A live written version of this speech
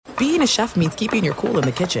being a chef means keeping your cool in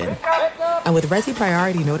the kitchen. And with Resi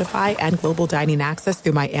Priority Notify and Global Dining Access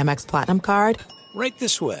through my Amex Platinum card, right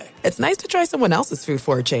this way. It's nice to try someone else's food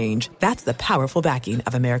for a change. That's the powerful backing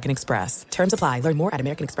of American Express. Terms apply. Learn more at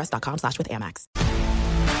americanexpress.com/withAmex.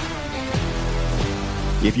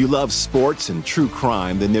 If you love sports and true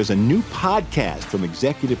crime, then there's a new podcast from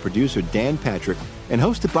executive producer Dan Patrick and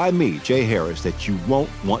hosted by me, Jay Harris, that you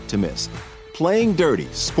won't want to miss. Playing Dirty: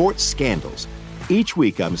 Sports Scandals. Each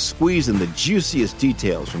week, I'm squeezing the juiciest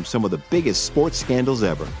details from some of the biggest sports scandals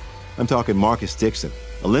ever. I'm talking Marcus Dixon,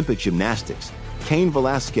 Olympic gymnastics, Cain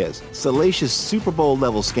Velasquez, salacious Super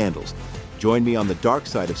Bowl-level scandals. Join me on the dark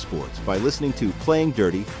side of sports by listening to Playing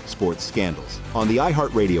Dirty: Sports Scandals on the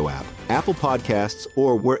iHeartRadio app, Apple Podcasts,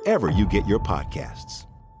 or wherever you get your podcasts.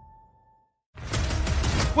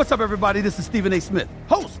 What's up, everybody? This is Stephen A. Smith,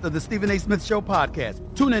 host of the Stephen A. Smith Show podcast.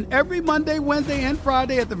 Tune in every Monday, Wednesday, and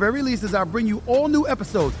Friday at the very least as I bring you all new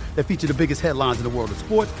episodes that feature the biggest headlines in the world of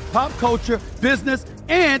sports, pop culture, business,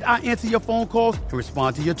 and I answer your phone calls and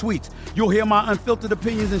respond to your tweets. You'll hear my unfiltered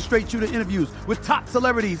opinions and straight-shooter interviews with top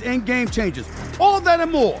celebrities and game changers. All that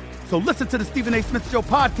and more. So listen to the Stephen A. Smith Show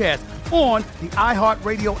podcast on the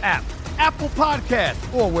iHeartRadio app, Apple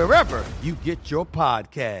Podcasts, or wherever you get your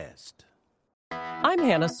podcast. I'm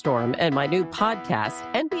Hannah Storm, and my new podcast,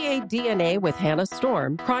 NBA DNA with Hannah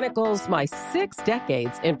Storm, chronicles my 6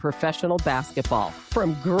 decades in professional basketball.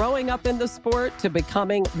 From growing up in the sport to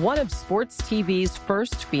becoming one of sports TV's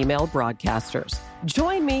first female broadcasters.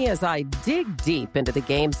 Join me as I dig deep into the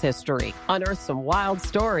game's history, unearth some wild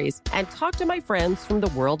stories, and talk to my friends from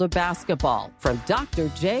the world of basketball, from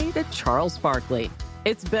Dr. J to Charles Barkley.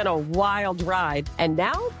 It's been a wild ride, and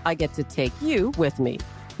now I get to take you with me.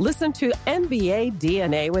 Listen to NBA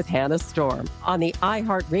DNA with Hannah Storm on the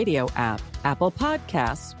iHeartRadio app, Apple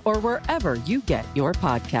Podcasts, or wherever you get your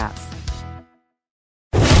podcasts.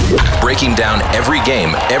 Breaking down every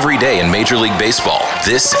game, every day in Major League Baseball.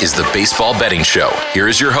 This is the Baseball Betting Show. Here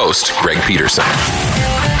is your host, Greg Peterson.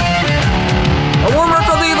 A warm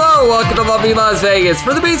welcome to Evo. Welcome to lovely Las Vegas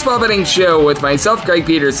for the Baseball Betting Show with myself, Greg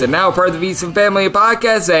Peterson, now part of the VSiN family of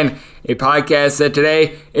podcasts, and a podcast that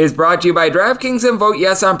today is brought to you by DraftKings and Vote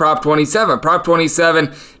Yes on Prop 27. Prop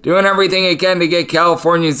 27 doing everything it can to get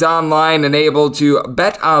Californians online and able to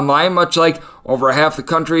bet online, much like over half the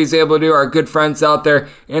country is able to do. Our good friends out there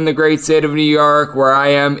in the great state of New York, where I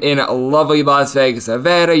am in lovely Las Vegas,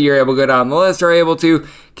 Nevada, you're able to go down the list, are able to.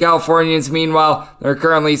 Californians, meanwhile, they're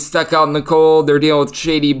currently stuck out in the cold. They're dealing with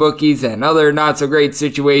shady bookies and other not-so-great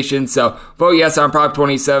situations. So vote yes on Prop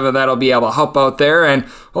 27. That'll be able to help out there. And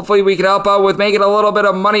hopefully we can help out with making a little bit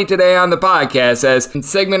of money today on the podcast. As in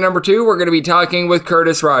segment number 2, we're going to be talking with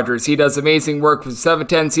Curtis Rogers. He does amazing work with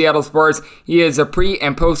 710 Seattle Sports. He is a pre-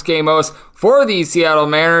 and post-game host for the Seattle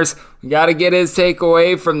Mariners. We got to get his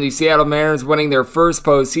takeaway from the Seattle Mariners winning their first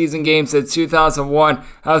postseason game since 2001,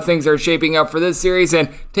 how things are shaping up for this series, and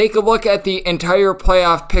take a look at the entire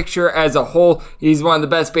playoff picture as a whole. He's one of the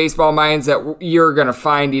best baseball minds that you're going to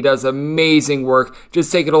find. He does amazing work.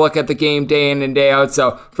 Just taking a look at the game day in and day out.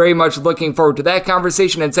 So very much looking forward to that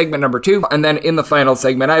conversation in segment number 2. And then in the final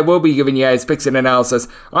segment, I will be giving you guys picks and analysis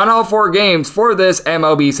on all 4 games for this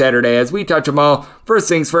MLB Saturday as we touch them all. First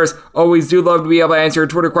things first, always do love to be able to answer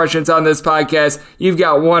Twitter questions on this podcast. You've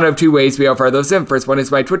got one of 2 ways to be able to fire those in. First one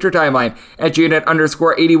is my Twitter timeline at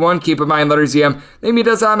 @unit_81. Keep in mind, letters EM. Name me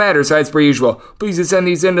does not matter, so as per usual, please just send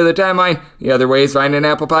these into the timeline. The other way is find an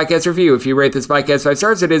Apple Podcast review. If you rate this podcast 5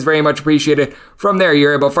 stars, it is very much appreciated. From there,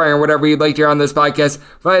 you're able to fire whatever you'd like to hear on this podcast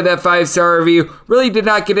via that 5-star review. Really did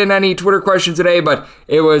not get in any Twitter questions today, but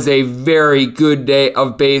it was a very good day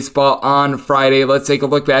of baseball on Friday. Let's take a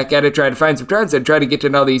look back at it, try to find some trends, and try to get to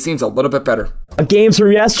know these teams a little bit better. Games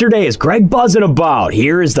from yesterday is Greg buzzing about.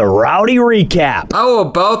 Here is the rowdy recap. How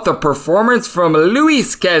about the performance from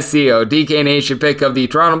Luis Castillo? DK Nation pick of the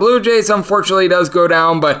Toronto Blue Jays unfortunately does go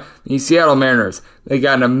down, but the Seattle Mariners, they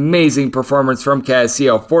got an amazing performance from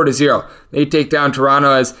Castillo, 4-0. They take down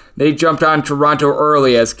Toronto as they jumped on Toronto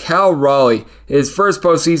early as Cal Raleigh, his first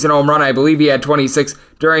postseason home run, I believe he had 26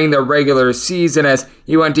 during the regular season as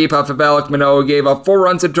he went deep off of Alek Manoah, gave up 4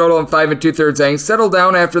 runs in total in 5 2/3 innings, settled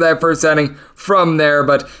down after that first inning from there,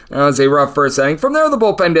 but that was a rough first inning. From there, the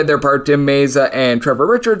bullpen did their part. Tim Meza and Trevor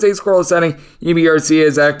Richards, a scoreless inning. Yimi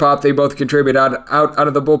Garcia, Zach Pop, they both contributed out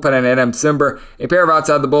of the bullpen, and Adam Simber, a pair of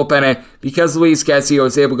outside the bullpen bullpen, and because Luis Castillo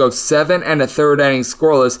was able to go 7 1/3 innings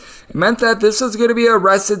scoreless, it meant that this was going to be a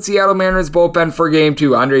rested Seattle Mariners bullpen for Game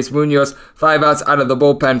 2. Andres Munoz, 5 outs out of the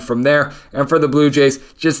bullpen from there, and for the Blue Jays,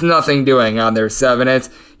 just nothing doing on their 7 hits.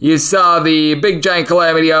 You saw the big giant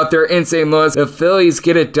calamity out there in St. Louis. The Phillies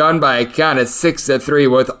get it done by a count of 6-3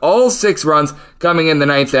 with all 6 runs coming in the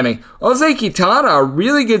 9th inning. Jose Quintana, a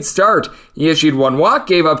really good start. He issued 1 walk,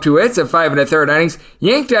 gave up 2 hits at 5 1/3 innings,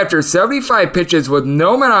 yanked after 75 pitches with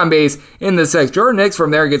no men on base in the 6th. Jordan Hicks from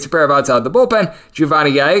there gets a pair of outs out of the bullpen.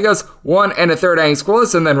 Giovanni Gallegos, 1 1/3 innings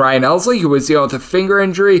scoreless, and then Ryan Helsley, who was dealing with a finger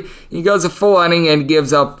injury, he goes a full inning and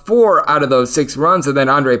gives up 4 out of those 6 runs, and then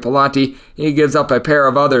Andre Palante, he gives up a pair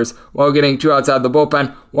of others while getting 2 outs out of the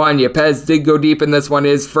bullpen. Juan Yepez did go deep in this one,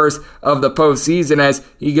 his first of the postseason, as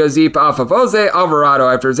he goes deep off of Jose Alvarado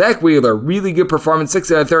after Zach Wheeler. Really good performance, 6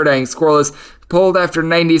 1/3 innings scoreless, pulled after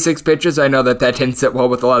 96 pitches. I know that didn't sit well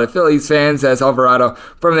with a lot of Phillies fans, as Alvarado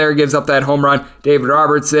from there gives up that home run. David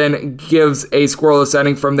Robertson gives a scoreless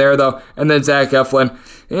inning from there, though, and then Zach Eflin.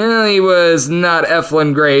 He was not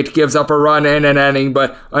Eflin great, gives up a run in an inning,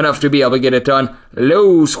 but enough to be able to get it done.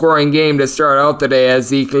 Low scoring game to start out the day, as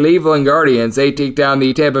the Cleveland Guardians, they take down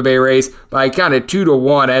the Tampa Bay Rays by a count of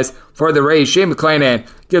 2-1, as for the Rays, Shane McClanahan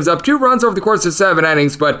gives up 2 runs over the course of 7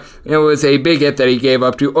 innings, but it was a big hit that he gave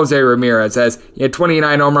up to Jose Ramirez, as he had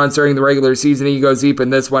 29 home runs during the regular season. He goes deep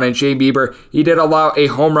in this one, and Shane Bieber, he did allow a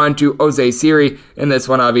home run to Jose Siri in this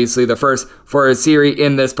one, obviously the first for Siri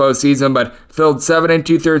in this postseason, but filled 7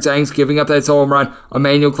 2/3 innings, giving up that home run.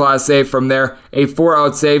 Emmanuel Clase from there, a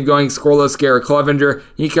 4-out save, going scoreless. Garrett Clevenger,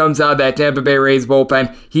 he comes out of that Tampa Bay Rays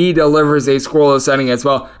bullpen. He delivers a scoreless inning as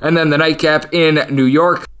well. And then the nightcap in New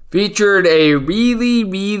York featured a really,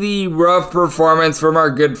 really rough performance from our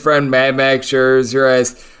good friend Mad Max Scherzer,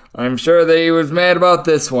 as I'm sure that he was mad about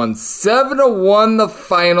this one. 7-1 the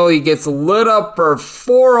final. He gets lit up for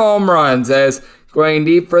 4 home runs, as going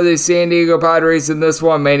deep for the San Diego Padres in this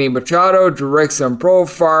one, Manny Machado, Jurickson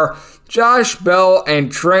Profar, Josh Bell,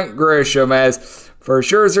 and Trent Grisham, as for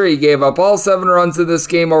Scherzer, he gave up all 7 runs in this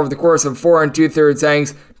game over the course of 4 2/3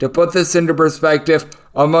 innings. To put this into perspective,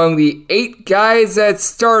 among the 8 guys that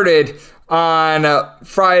started on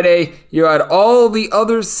Friday, you had all the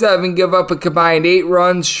other 7 give up a combined 8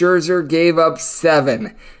 runs. Scherzer gave up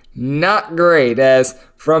 7. Not great, as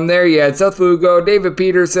from there you had Seth Lugo, David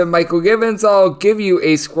Peterson, Michael Givens all give you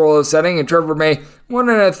a scoreless inning, and Trevor May, 1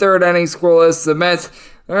 1/3 inning scoreless. The Mets,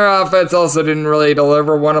 their offense also didn't really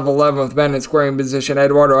deliver. 1 of 11 with men in scoring position.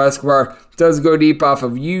 Eduardo Escobar does go deep off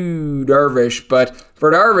of Yu Darvish, but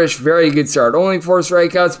for Darvish, very good start. Only 4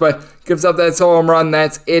 strikeouts, but gives up that solo home run.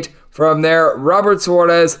 That's it from there. Robert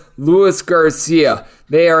Suarez, Luis Garcia,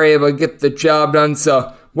 they are able to get the job done.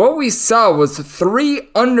 So what we saw was 3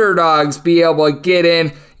 underdogs be able to get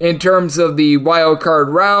in terms of the wild card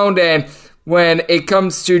round, and when it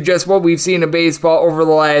comes to just what we've seen in baseball over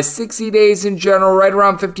the last 60 days in general, right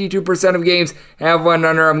around 52% of games have one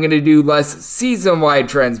under. I'm going to do less season-wide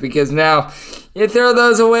trends, because now you throw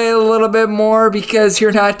those away a little bit more because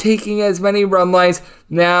you're not taking as many run lines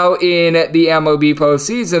now in the MLB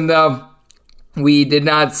postseason, though. We did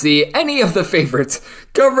not see any of the favorites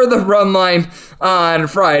cover the run line on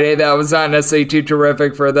Friday. That was not necessarily too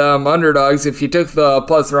terrific for them. Underdogs, if you took the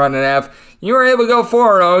plus 1.5, you were able to go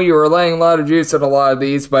 4-0. You were laying a lot of juice on a lot of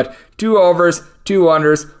these, but 2 overs, 2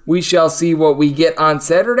 unders. We shall see what we get on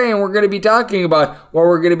Saturday, and we're going to be talking about what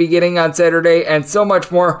we're going to be getting on Saturday and so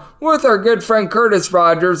much more with our good friend Curtis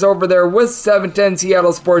Rogers over there with 710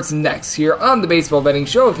 Seattle Sports next here on the Baseball Betting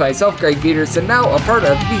Show with myself, Greg Peterson, now a part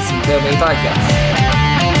of the VSiN Family Podcast.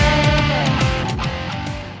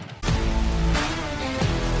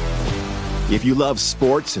 If you love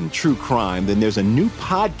sports and true crime, then there's a new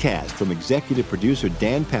podcast from executive producer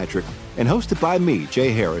Dan Patrick and hosted by me,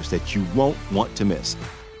 Jay Harris, that you won't want to miss.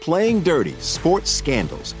 Playing Dirty: Sports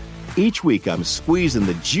Scandals. Each week, I'm squeezing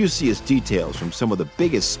the juiciest details from some of the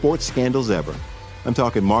biggest sports scandals ever. I'm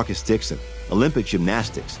talking Marcus Dixon, Olympic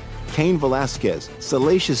gymnastics, Cain Velasquez,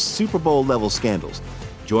 salacious Super Bowl-level scandals.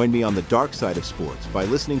 Join me on the dark side of sports by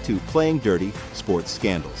listening to Playing Dirty: Sports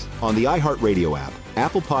Scandals on the iHeartRadio app,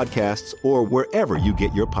 Apple Podcasts, or wherever you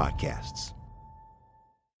get your podcasts.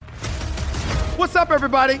 What's up,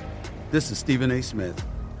 everybody? This is Stephen A. Smith.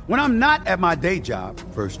 When I'm not at my day job,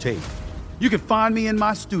 First Take, you can find me in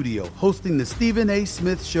my studio hosting the Stephen A.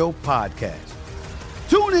 Smith Show podcast.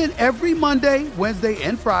 Tune in every Monday, Wednesday,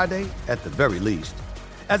 and Friday, at the very least,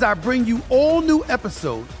 as I bring you all new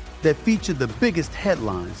episodes that feature the biggest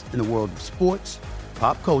headlines in the world of sports,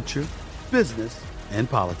 pop culture, business, and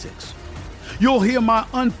politics. You'll hear my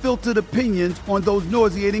unfiltered opinions on those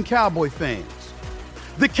nauseating Cowboy fans,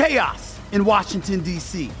 the chaos in Washington,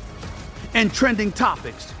 D.C., and trending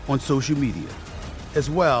topics on social media, as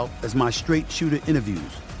well as my straight shooter interviews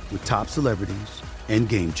with top celebrities and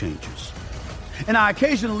game changers. And I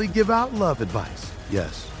occasionally give out love advice.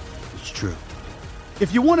 Yes, it's true.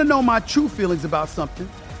 If you want to know my true feelings about something,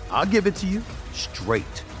 I'll give it to you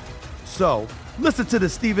straight. So, listen to the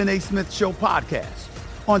Stephen A. Smith Show podcast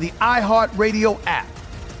on the iHeartRadio app,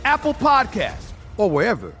 Apple Podcasts, or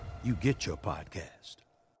wherever you get your podcast.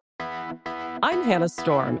 I'm Hannah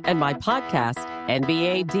Storm, and my podcast,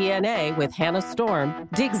 NBA DNA with Hannah Storm,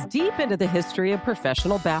 digs deep into the history of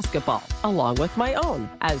professional basketball, along with my own,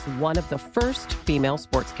 as one of the first female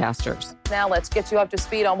sportscasters. Now let's get you up to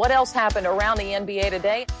speed on what else happened around the NBA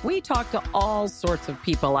today. We talked to all sorts of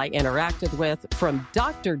people I interacted with, from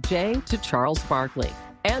Dr. J to Charles Barkley,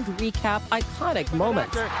 and recap iconic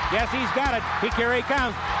moments. Yes, he's got it. Here he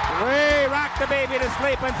comes. Way rock the baby to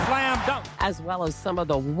sleep and slam dunk. As well as some of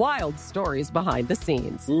the wild stories behind the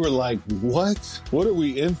scenes. We were like, what? What are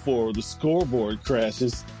we in for? The scoreboard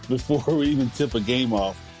crashes before we even tip a game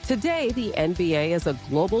off. Today, the NBA is a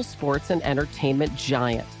global sports and entertainment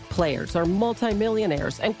giant. Players are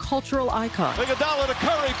multimillionaires and cultural icons. Iguodala to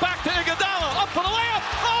Curry, back to Iguodala, up for the layup.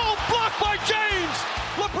 Oh, blocked by James.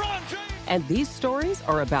 LeBron James. And these stories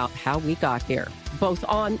are about how we got here, both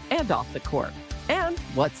on and off the court. And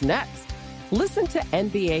what's next? Listen to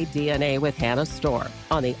NBA DNA with Hannah Storm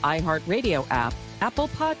on the iHeartRadio app, Apple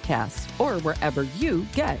Podcasts, or wherever you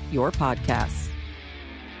get your podcasts.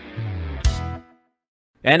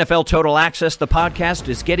 NFL Total Access, the podcast,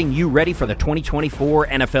 is getting you ready for the 2024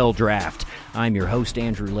 NFL Draft. I'm your host,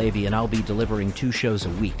 Andrew Levy, and I'll be delivering 2 shows a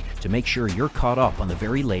week to make sure you're caught up on the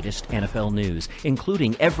very latest NFL news,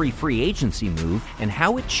 including every free agency move and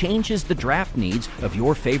how it changes the draft needs of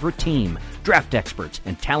your favorite team. Draft experts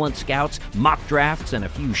and talent scouts, mock drafts, and a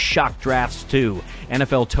few shock drafts, too.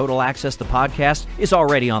 NFL Total Access, the podcast, is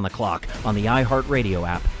already on the clock on the iHeartRadio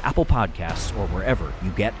app, Apple Podcasts, or wherever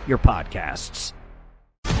you get your podcasts.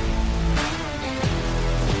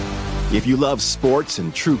 If you love sports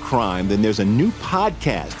and true crime, then there's a new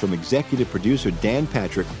podcast from executive producer Dan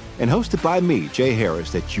Patrick and hosted by me, Jay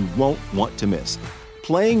Harris, that you won't want to miss.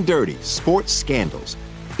 Playing Dirty: Sports Scandals.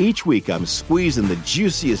 Each week, I'm squeezing the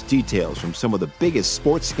juiciest details from some of the biggest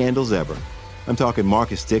sports scandals ever. I'm talking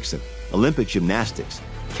Marcus Dixon, Olympic gymnastics,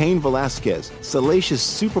 Cain Velasquez, salacious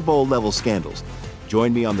Super Bowl-level scandals.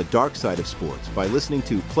 Join me on the dark side of sports by listening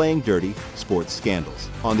to Playing Dirty: Sports Scandals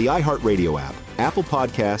on the iHeartRadio app, Apple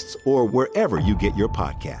Podcasts, or wherever you get your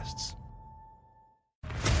podcasts.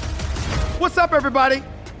 What's up, everybody?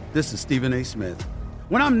 This is Stephen A. Smith.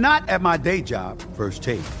 When I'm not at my day job, First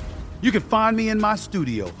Take, you can find me in my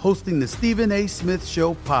studio hosting the Stephen A. Smith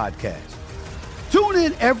Show podcast. Tune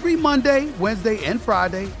in every Monday, Wednesday, and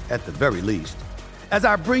Friday, at the very least, as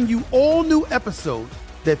I bring you all new episodes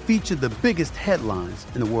that feature the biggest headlines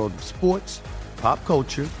in the world of sports, pop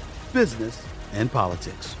culture, business, and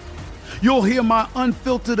politics. You'll hear my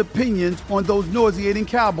unfiltered opinions on those nauseating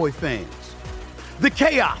Cowboy fans, the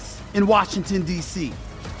chaos in Washington, D.C.,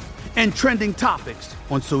 and trending topics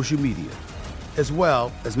on social media, as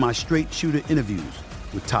well as my straight shooter interviews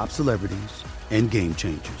with top celebrities and game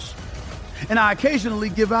changers. And I occasionally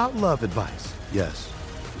give out love advice. Yes,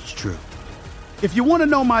 it's true. If you want to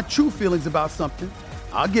know my true feelings about something,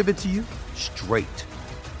 I'll give it to you straight.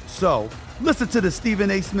 So, listen to the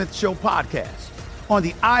Stephen A. Smith Show podcast on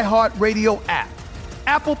the iHeartRadio app,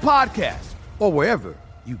 Apple Podcasts, or wherever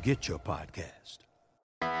you get your podcast.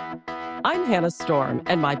 I'm Hannah Storm,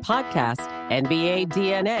 and my podcast, NBA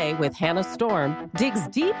DNA with Hannah Storm, digs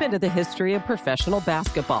deep into the history of professional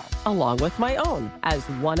basketball, along with my own, as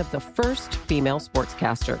one of the first female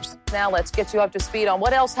sportscasters. Now let's get you up to speed on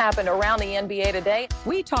what else happened around the NBA today.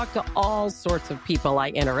 We talked to all sorts of people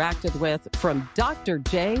I interacted with, from Dr.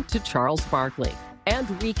 J to Charles Barkley, and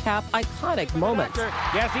recap iconic moments.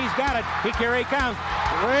 Yes, he's got it. Here he comes.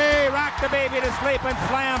 Way rock the baby to sleep and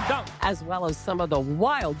slam dunk. As well as some of the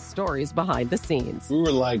wild stories behind the scenes. We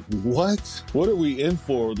were like, what? What are we in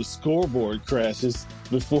for? The scoreboard crashes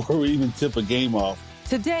before we even tip a game off.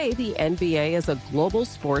 Today, the NBA is a global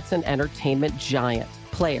sports and entertainment giant.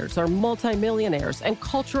 Players are multimillionaires and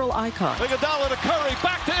cultural icons. Iguodala to Curry,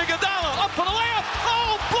 back to Iguodala, up for the layup.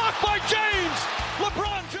 Oh, blocked by James.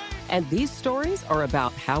 LeBron James. And these stories are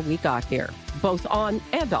about how we got here, both on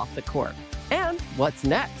and off the court. And what's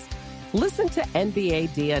next? Listen to NBA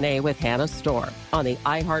DNA with Hannah Storm on the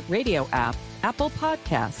iHeartRadio app, Apple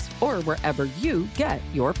Podcasts, or wherever you get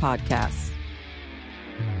your podcasts.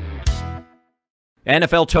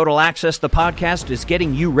 NFL Total Access, the podcast, is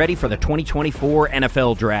getting you ready for the 2024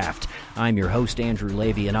 NFL Draft. I'm your host, Andrew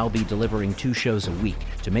Levy, and I'll be delivering 2 shows a week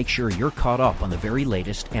to make sure you're caught up on the very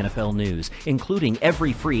latest NFL news, including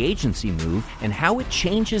every free agency move and how it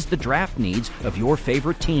changes the draft needs of your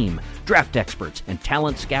favorite team. Draft experts and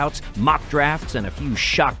talent scouts, mock drafts, and a few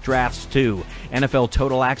shock drafts, too. NFL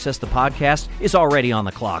Total Access, the podcast, is already on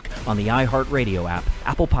the clock on the iHeartRadio app,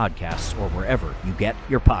 Apple Podcasts, or wherever you get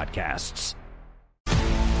your podcasts.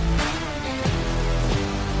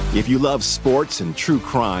 If you love sports and true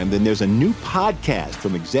crime, then there's a new podcast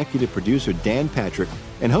from executive producer Dan Patrick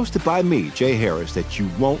and hosted by me, Jay Harris, that you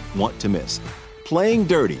won't want to miss. Playing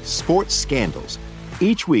Dirty: Sports Scandals.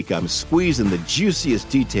 Each week, I'm squeezing the juiciest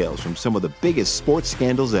details from some of the biggest sports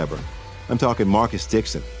scandals ever. I'm talking Marcus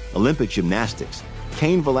Dixon, Olympic gymnastics,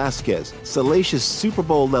 Cain Velasquez, salacious Super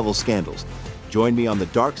Bowl-level scandals. Join me on the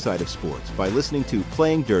dark side of sports by listening to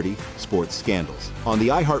Playing Dirty: Sports Scandals on the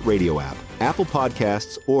iHeartRadio app, Apple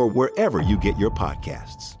Podcasts, or wherever you get your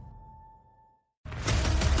podcasts.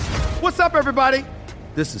 What's up, everybody?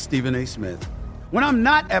 This is Stephen A. Smith. When I'm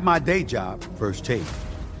not at my day job, First Take,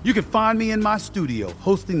 you can find me in my studio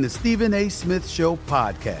hosting the Stephen A. Smith Show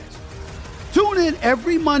podcast. Tune in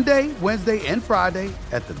every Monday, Wednesday, and Friday,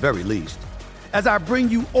 at the very least, as I bring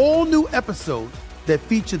you all new episodes that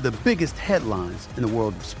feature the biggest headlines in the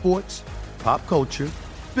world of sports, pop culture,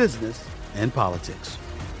 business, and politics.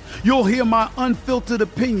 You'll hear my unfiltered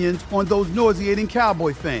opinions on those nauseating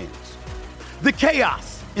Cowboy fans, the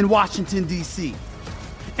chaos in Washington, D.C.,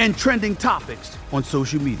 and trending topics on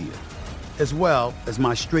social media, as well as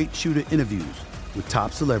my straight shooter interviews with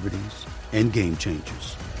top celebrities and game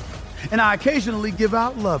changers. And I occasionally give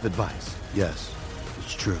out love advice. Yes,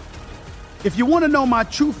 it's true. If you want to know my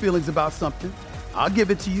true feelings about something, I'll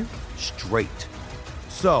give it to you straight.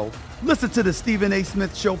 So, listen to the Stephen A.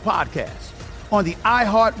 Smith Show podcast on the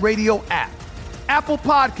iHeartRadio app, Apple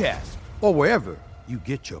Podcasts, or wherever you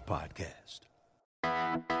get your podcast.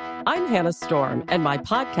 I'm Hannah Storm, and my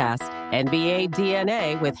podcast, NBA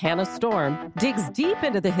DNA with Hannah Storm, digs deep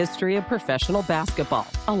into the history of professional basketball,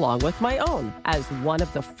 along with my own, as one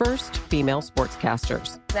of the first female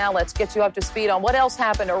sportscasters. Now let's get you up to speed on what else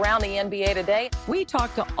happened around the NBA today. We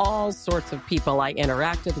talked to all sorts of people I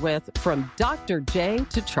interacted with, from Dr. J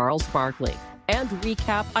to Charles Barkley, and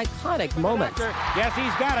recap iconic moments. Yes,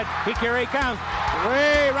 he's got it. Here he comes.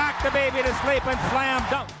 Way rock the baby to sleep and slam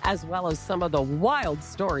dunk. As well as some of the wild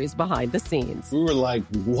stories behind the scenes. We were like,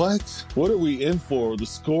 what? What are we in for? The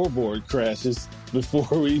scoreboard crashes before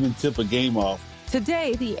we even tip a game off.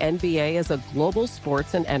 Today, the NBA is a global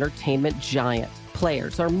sports and entertainment giant.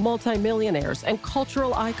 Players are multimillionaires and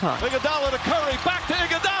cultural icons. Iguodala to Curry, back to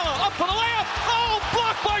Iguodala, up for the layup. Oh,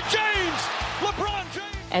 blocked by James. LeBron James.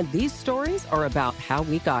 And these stories are about how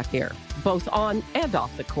we got here, both on and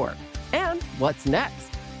off the court. And what's next?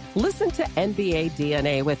 Listen to NBA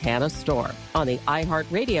DNA with Hannah Storm on the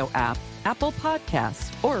iHeartRadio app, Apple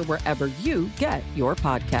Podcasts, or wherever you get your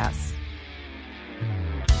podcasts.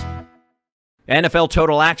 NFL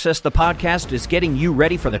Total Access, the podcast, is getting you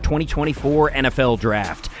ready for the 2024 NFL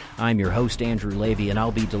Draft. I'm your host, Andrew Levy, and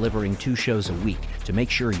I'll be delivering 2 shows a week to make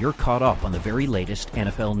sure you're caught up on the very latest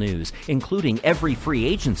NFL news, including every free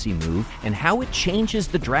agency move and how it changes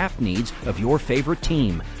the draft needs of your favorite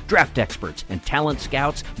team. Draft experts and talent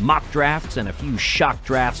scouts, mock drafts, and a few shock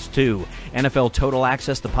drafts, too. NFL Total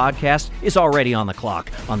Access, the podcast, is already on the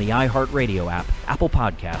clock on the iHeartRadio app, Apple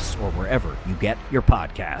Podcasts, or wherever you get your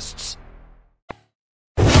podcasts.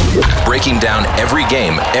 Breaking down every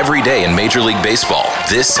game, every day in Major League Baseball.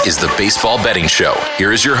 This is the Baseball Betting Show.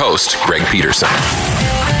 Here is your host, Greg Peterson.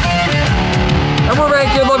 And we're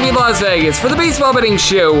back in lovely Las Vegas for the Baseball Betting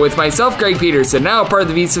Show with myself, Greg Peterson, now part of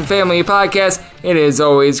the VSiN Family Podcast. It is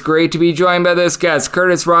always great to be joined by this guest.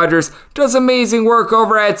 Curtis Rogers does amazing work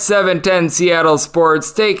over at 710 Seattle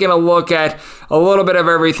Sports, taking a look at a little bit of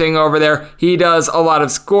everything over there. He does a lot of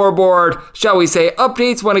scoreboard, shall we say,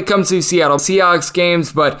 updates when it comes to Seattle Seahawks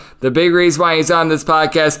games, but the big reason why he's on this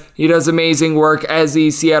podcast, he does amazing work as the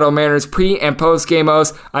Seattle Mariners pre- and post-game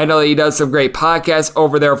host. I know that he does some great podcasts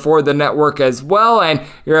over there for the network as well, and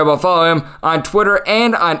you're able to follow him on Twitter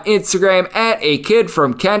and on Instagram at A Kid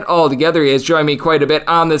From Kent. Altogether, he has joined me quite a bit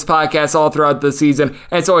on this podcast all throughout the season,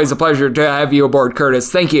 and it's always a pleasure to have you aboard, Curtis.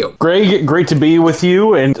 Thank you. Greg, great to be with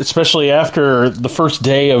you, and especially after for the first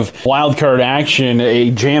day of wildcard action,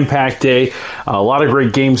 a jam-packed day, a lot of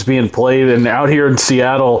great games being played, and out here in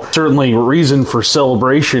Seattle, certainly reason for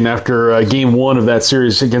celebration after Game 1 of that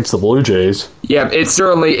series against the Blue Jays. Yeah, it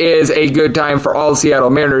certainly is a good time for all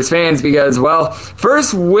Seattle Mariners fans because, well,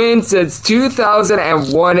 first win since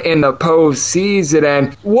 2001 in the postseason.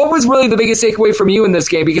 And what was really the biggest takeaway from you in this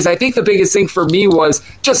game? Because I think the biggest thing for me was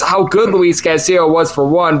just how good Luis Castillo was, for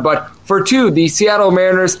one, but for two, the Seattle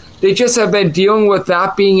Mariners, they just have been dealing with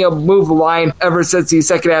not being able to move the line ever since the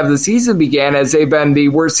second half of the season began, as they've been the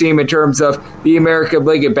worst team in terms of the American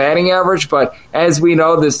League at batting average. But as we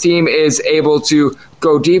know, this team is able to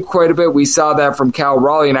go deep quite a bit. We saw that from Cal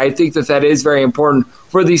Raleigh, and I think that is very important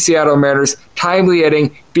for the Seattle Mariners. Timely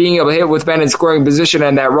hitting, being able to hit with men in scoring position,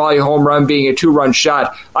 and that Raleigh home run being a 2-run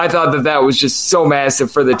shot. I thought that was just so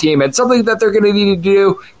massive for the team, and something that they're going to need to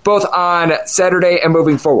do both on Saturday and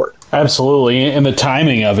moving forward. Absolutely, and the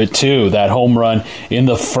timing of it, too. That home run in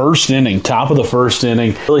the first inning, top of the first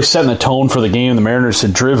inning, really setting the tone for the game. The Mariners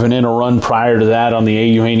had driven in a run prior to that on the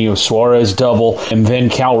Eugenio Suarez double, and then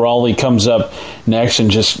Cal Raleigh comes up next and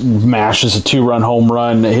just mashes a 2-run home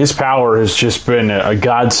run. His power has just been a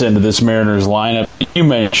godsend to this Mariners lineup. You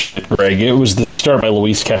mentioned it, Greg. It was the start by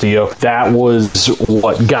Luis Castillo. That was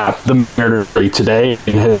what got the Mariners today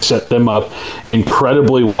and has set them up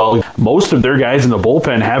incredibly well. Most of their guys in the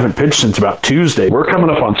bullpen haven't pitched since about Tuesday. We're coming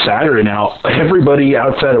up on Saturday now. Everybody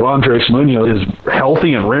outside of Andres Munoz is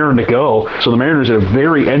healthy and raring to go. So the Mariners are in a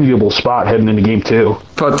very enviable spot heading into Game 2.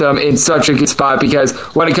 Put them in such a good spot because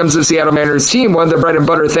when it comes to the Seattle Mariners team, one of the bread and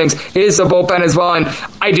butter things is the bullpen as well. And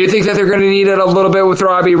I do think that they're going to need it a little bit with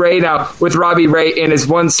Robbie Ray. Now, with Robbie Ray in his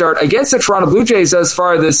one start against the Toronto Blue Jays thus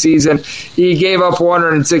far this season, he gave up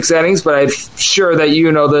 106 innings, but I'm sure that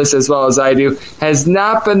you know this as well as I do, has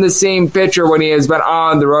not been the same pitcher when he has been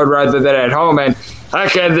on the road rather than at home. And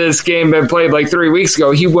heck, had this game been played like 3 weeks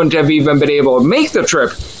ago, he wouldn't have even been able to make the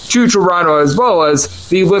trip to Toronto, as well as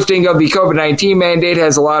the lifting of the COVID-19 mandate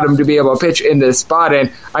has allowed him to be able to pitch in this spot.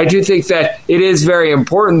 And I do think that it is very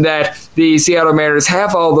important that the Seattle Mariners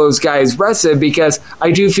have all those guys rested, because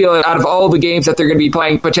I do feel that out of all the games that they're going to be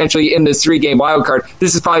playing potentially in this 3-game wild card,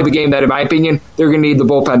 this is probably the game that, in my opinion, they're going to need the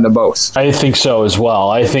bullpen the most. I think so as well.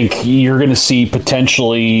 I think you're going to see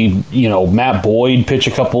potentially, Matt Boyd pitch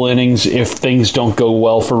a couple innings if things don't go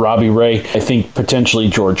well for Robbie Ray. I think potentially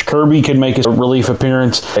George Kirby could make a relief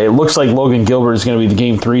appearance. It looks like Logan Gilbert is going to be the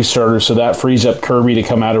Game 3 starter, so that frees up Kirby to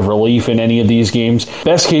come out of relief in any of these games.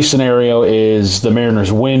 Best case scenario is the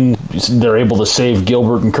Mariners win. They're able to save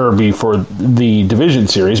Gilbert and Kirby for the division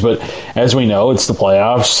series, but as we know, it's the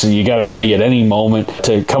playoffs. You got to be at any moment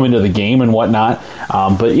to come into the game and whatnot.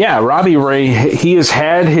 But yeah, Robbie Ray, he has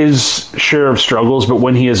had his share of struggles, but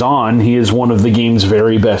when he is on, he is one of the game's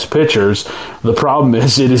very best pitchers. The problem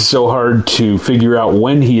is it is so hard to figure out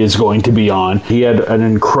when he is going to be on. He had an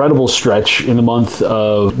incredible stretch in the month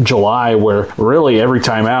of July where really every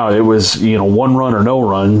time out it was, 1 run or no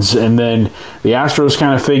runs, and then the Astros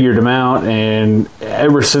kind of figured him out, and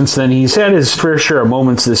ever since then he's had his fair share of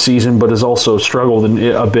moments this season, but has also struggled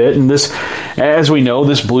a bit. And this, as we know,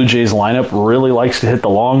 this Blue Jays lineup really likes to hit the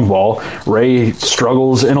long ball. Ray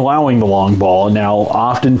struggles in allowing the long ball. Now,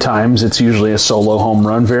 oftentimes it's usually a solo home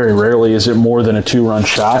run. Very rarely is it more than a 2-run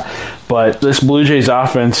shot. But this Blue Jays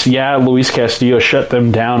offense, Luis Castillo shut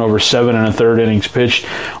them down over 7 1/3 innings pitched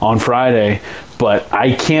on Friday. But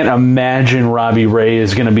I can't imagine Robbie Ray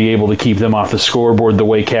is going to be able to keep them off the scoreboard the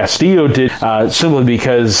way Castillo did, simply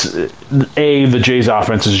because, A, the Jays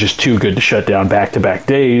offense is just too good to shut down back-to-back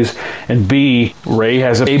days, and B, Ray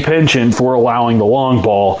has a penchant for allowing the long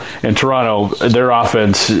ball, and Toronto, their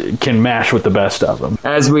offense can match with the best of them.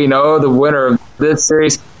 As we know, the winner of this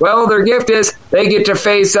series, well, their gift is they get to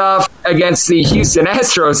face off against the Houston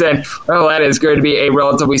Astros, and, well, that is going to be a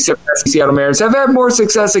relatively successful Seattle Mariners. Have had more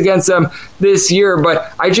success against them this year,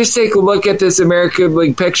 but I just take a look at this American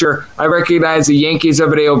League picture. I recognize the Yankees have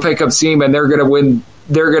been able to pick up steam, and they're going to win.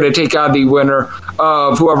 They're going to take on the winner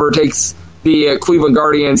of whoever takes the Cleveland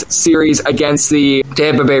Guardians series against the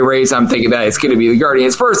Tampa Bay Rays. I'm thinking that it's going to be the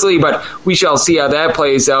Guardians firstly, but we shall see how that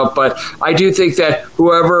plays out. But I do think that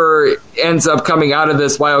whoever ends up coming out of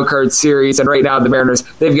this wild card series, and right now the Mariners,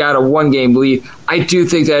 they've got a 1-game lead, I do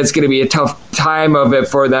think that it's going to be a tough time of it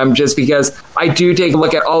for them, just because I do take a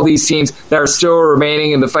look at all these teams that are still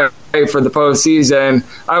remaining in the fight for the postseason.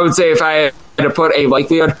 I would say if I had to put a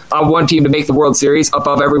likelihood on one team to make the World Series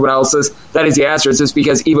above everyone else's, that is the Astros, just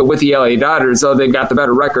because even with the LA Dodgers, though they've got the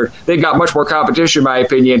better record, they've got much more competition, in my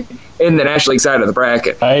opinion. in the National League side of the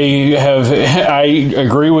bracket. I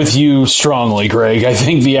agree with you strongly, Greg. I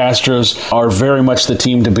think the Astros are very much the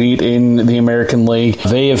team to beat in the American League.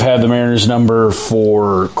 They have had the Mariners number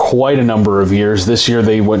for quite a number of years. This year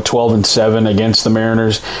they went 12-7 against the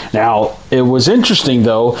Mariners. Now, it was interesting,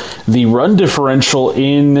 though, the run differential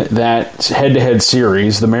in that head-to-head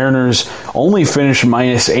series, the Mariners only finished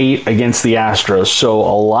 -8 against the Astros, so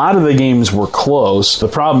a lot of the games were close. The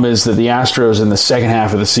problem is that the Astros in the second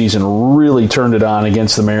half of the season really turned it on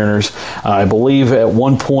against the Mariners. I believe at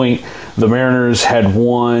one point the Mariners had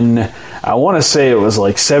won, I want to say it was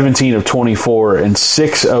like 17 of 24, and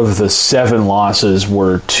 6 of the 7 losses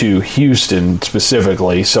were to Houston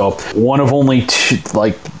specifically. So one of only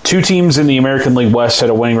two teams in the American League West had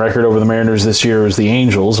a winning record over the Mariners this year. It was the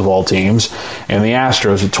Angels of all teams, and the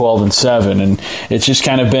Astros at 12-7. And it's just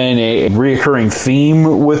kind of been a reoccurring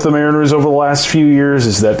theme with the Mariners over the last few years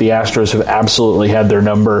is that the Astros have absolutely had their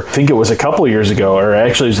number. I think it was a couple of years ago, or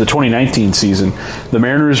actually it was the 2019 season. The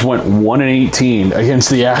Mariners went 1-18 against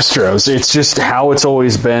the Astros. It's just how it's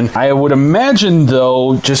always been. I would imagine,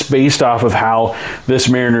 though, just based off of how this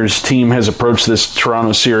Mariners team has approached this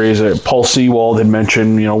Toronto series, Paul Sewald had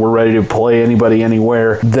mentioned, we're ready to play anybody,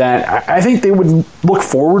 anywhere, that I think they would look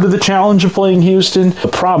forward to the challenge of playing Houston. The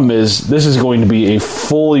problem is this is going to be a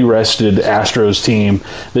fully rested Astros team.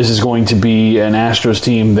 This is going to be an Astros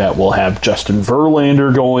team that will have Justin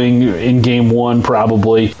Verlander going in game 1,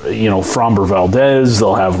 probably, Framber Valdez.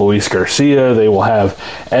 They'll have Luis Garcia. They will have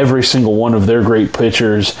every single one of their great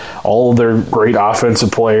pitchers, all of their great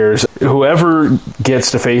offensive players. Whoever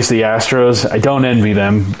gets to face the Astros, I don't envy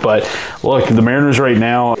them. But look, the Mariners right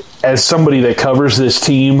now, as somebody that covers this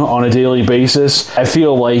team on a daily basis, I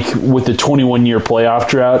feel like with the 21-year playoff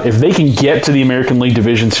drought, if they can get to the American League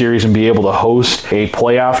Division Series and be able to host a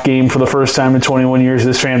playoff game for the first time in 21 years,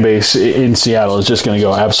 this fan base in Seattle is just going to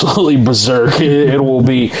go absolutely berserk. It will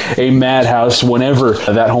be a madhouse whenever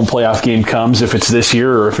that home playoff game comes, if it's this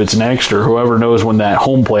year or if it's next, or whoever knows when that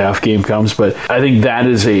home playoff game comes. But I think that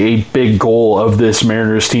is a big goal of this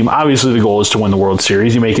Mariners team. Obviously, the goal is to win the World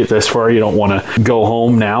Series. You make it this far, you don't want to go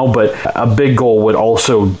home now, but a big goal would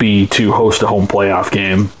also be to host a home playoff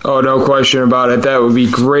game. Oh, no question about it. That would be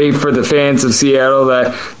great for the fans of Seattle.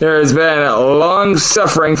 That there has been a long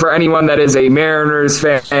suffering for anyone that is a Mariners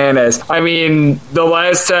fan. The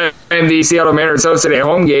last time the Seattle Mariners hosted a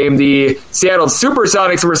home game, the Seattle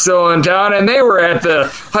Supersonics were still in town, and they were at the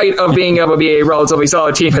height of being able to be a relatively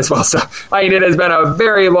solid team as well. So, it has been a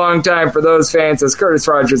very long time for those fans, as Curtis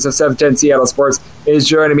Rogers of 710 Seattle Sports is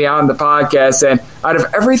joining me on the podcast. And out of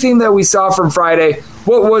everything that we saw from Friday,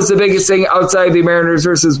 what was the biggest thing outside the Mariners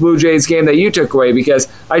versus Blue Jays game that you took away? Because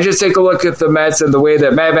I just take a look at the Mets and the way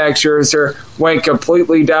that Max Scherzer went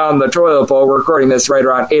completely down the toilet bowl. We're recording this right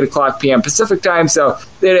around 8 o'clock p.m. Pacific time, so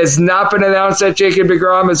it has not been announced that Jacob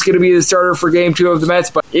deGrom is going to be the starter for Game 2 of the Mets,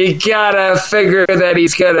 but you gotta figure that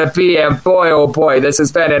he's going to be, and boy, oh boy, this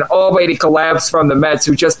has been an almighty collapse from the Mets,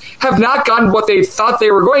 who just have not gotten what they thought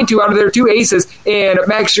they were going to out of their two aces in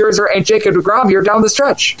Max Scherzer and Jacob deGrom here down the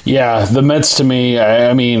stretch. Yeah, the Mets, to me,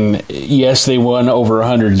 yes, they won over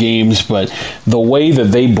 100 games, but the way that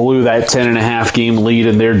they blew that 10.5 game lead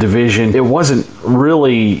in their division, it wasn't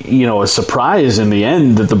really, a surprise in the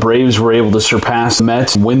end that the Braves were able to surpass the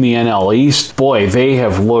Mets and win the NL East. Boy, they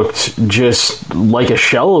have looked just like a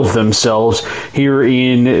shell of themselves here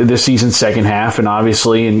in the season's second half, and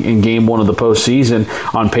obviously in game 1 of the postseason.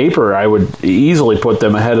 On paper, I would easily put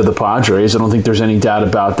them ahead of the Padres. I don't think there's any doubt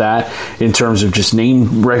about that in terms of just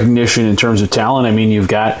name recognition, in terms of talent. You've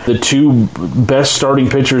got the two best starting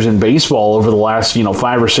pitchers in baseball over the last,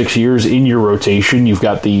 5 or 6 years in your rotation. You've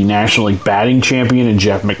got the National League batting champion in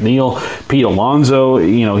Jeff McNeil. Pete Alonso,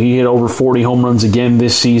 he hit over 40 home runs again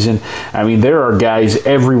this season. There are guys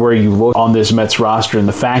everywhere you look on this Mets roster, and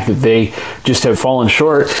the fact that they just have fallen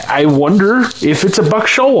short, I wonder if it's a Buck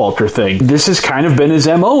Showalter thing. This has kind of been his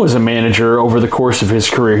MO as a manager over the course of his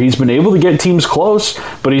career. He's been able to get teams close,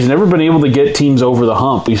 but he's never been able to get teams over the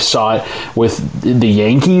hump. We saw it with the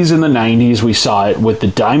Yankees in the 90s. We saw it with the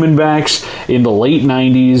Diamondbacks in the late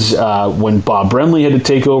 90s when Bob Brenly had to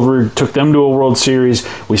take over, took them to a World Series.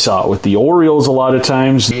 We saw it with the Orioles a lot of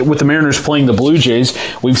times. With the Mariners playing the Blue Jays,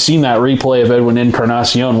 we've seen that replay of Edwin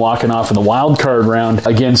Encarnacion walking off in the wild card round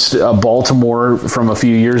against Baltimore from a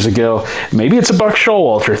few years ago. Maybe it's a Buck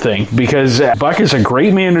Showalter thing, because Buck is a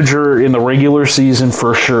great manager in the regular season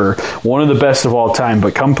for sure. One of the best of all time,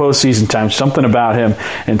 but come postseason time, something about him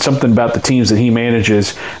and something about the teams that he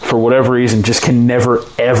manages, for whatever reason, just can never,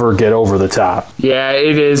 ever get over the top. Yeah,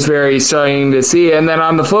 it is very stunning to see. And then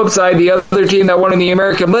on the flip side, the other team that won in the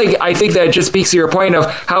American League, I think that just speaks to your point of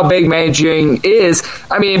how big managing is. is,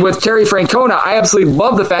 I mean, with Terry Francona, I absolutely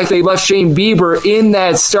love the fact that he left Shane Bieber in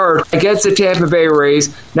that start against the Tampa Bay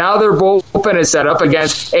Rays. Now their bullpen is set up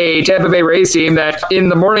against a Tampa Bay Rays team that in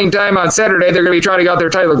the morning time on Saturday, they're going to be trying to get out their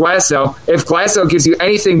Tyler Glasnow. If Glasnow gives you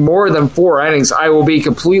anything more than 4 innings, I will be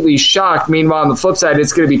completely shocked. Meanwhile, on the flip side,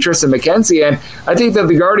 it's going to be Tristan McKenzie. And I think that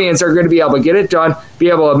the Guardians are going to be able to get it done, be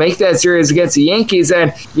able to make that series against the Yankees.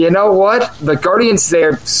 And you know what? The Guardians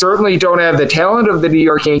there certainly don't have the talent of the New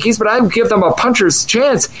York Yankees, but I would give them a puncher's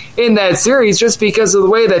chance in that series just because of the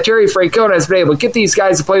way that Terry Francona has been able to get these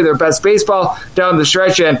guys to play their best baseball down the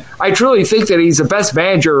stretch. And I truly think that he's the best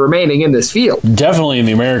manager remaining in this field. Definitely in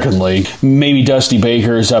the American League. Maybe Dusty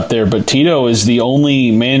Baker is up there, but Tito is the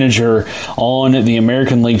only manager on the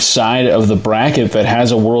American League side of the bracket that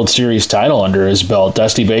has a World Series title under his belt.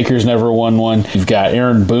 Dusty Baker's never won one. You've got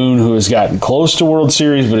Aaron Boone, who has gotten close to World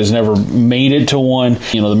Series but has never made it to one.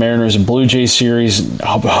 You know, the Mariners and Blue Jays series,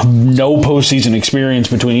 no postseason experience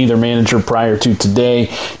between either manager prior to today.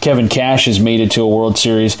 Kevin Cash has made it to a World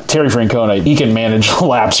Series. Terry Francona, he can manage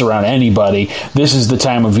laps around anybody. This is the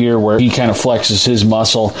time of year where he kind of flexes his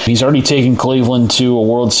muscle. He's already taken Cleveland to a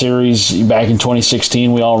World Series back in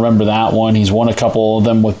 2016. We all remember that one. He's won a couple of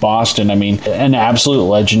them with Boston. I mean, an absolute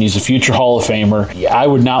legend. He's a future Hall of Famer. I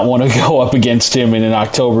would not want to go up against him in an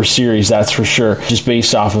October series, that's for sure, just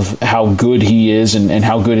based off of how good he is and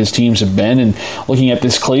how good his teams have been. And looking at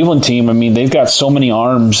this Cleveland team, I mean, they've got so many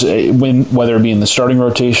arms, whether it be in the starting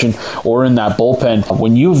rotation or in that bullpen.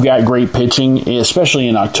 When you've got great pitching, especially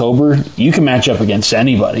in October, you can match up against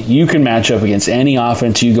anybody. You can match up against any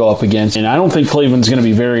offense you go up against. And I don't think Cleveland's going to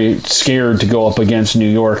be very scared to go up against New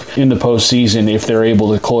York in the postseason if they're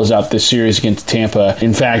able to close out this series against Tampa.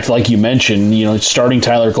 In fact, like you mentioned, you know, starting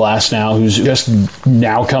Tyler Glasnow, who's just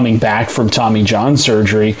now coming back from Tommy John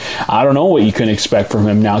surgery, I don't know what you can expect from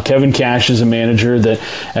him. Now, Kevin Cash is a manager that,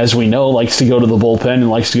 as we know, likes to go to the bullpen and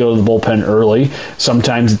likes to go to the bullpen early.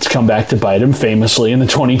 Sometimes it's come back to bite him, famously in the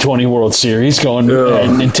 2020 World Series, going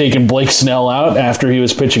and taking Blake Snell out after he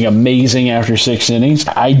was pitching amazing after 6 innings.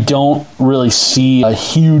 I don't really see a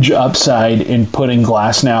huge upside in putting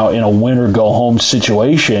Glasnow in a win-or-go-home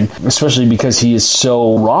situation, especially because he is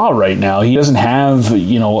so raw right now. He doesn't have,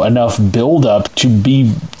 you know, enough build-up to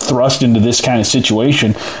be thrust into this kind of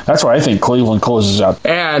situation. That's why I think Cleveland closes out.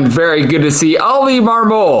 And very good to see Ali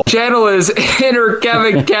Marmol channel his inner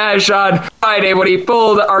Kevin Cash on Friday when he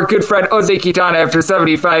pulled our good friend Jose Quintana after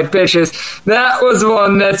 75 pitches. That was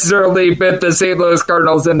one that certainly bit the St. Louis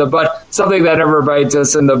Cardinals in the butt. Something that never bites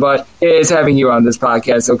us in the butt is having you on this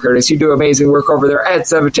podcast. So, Curtis, you do amazing work over there at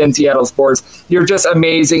 710 Seattle Sports. You're just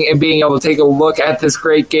amazing in being able to take a look at this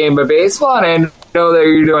great game of baseball and know that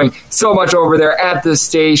you're doing so much over there at the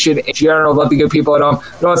station. In general, love the good people at home.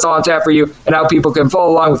 Know it's all on tap for you and how people can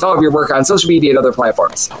follow along with all of your work on social media and other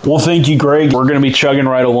platforms. Well, thank you, Greg. We're going to be chugging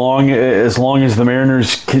right along as long as the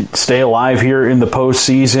Mariners can stay alive here in the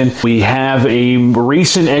postseason. We have a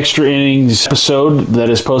recent extra innings episode that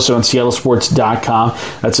is posted on SeattleSports.com.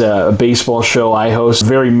 That's a baseball show I host,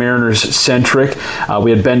 very Mariners-centric.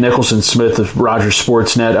 We had Ben Nicholson-Smith of Rogers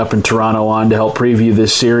Sportsnet up in Toronto on to help preview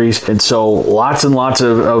this series. And so lots and lots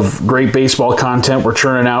of great baseball content we're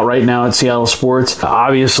churning out right now at Seattle Sports.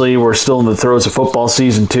 Obviously, we're still in the throes of football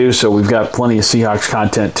season, too, so we've got plenty of Seahawks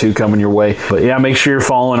content, too, coming your way. But, yeah, make sure you're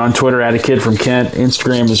following on Twitter at A Kid From Kent,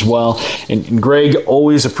 Instagram as well. And Greg,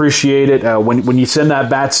 always appreciate it. When you send that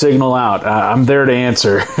bat signal out, I'm there to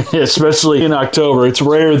answer, especially in October. It's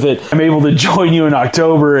rare that I'm able to join you in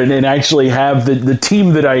October and actually have the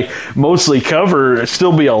team that I mostly cover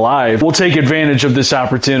still be alive. We'll take advantage of this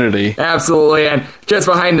opportunity. Absolutely. And just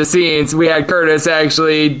behind the scenes, we had Curtis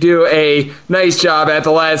actually do a nice job at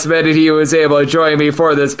the last minute. He was able to join me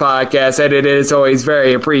for this podcast, and it is always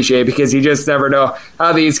very appreciated because you just never know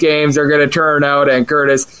how these games are going to turn out. And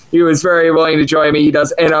Curtis, he was very willing to join me. He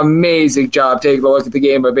does an amazing job taking a look at the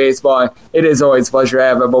game of baseball. And it is always a pleasure to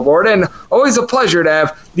have him aboard, and always a pleasure to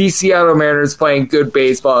have the Seattle Mariners playing good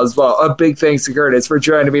baseball as well. A big thanks to Curtis for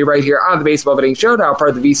joining me right here on the Baseball Betting Show, now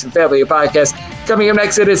part of the VSiN Family Podcast. Coming up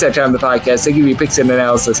next, it is that time of the podcast to give you picks and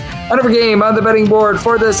analysis on every game on the betting board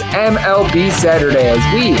for this MLB Saturday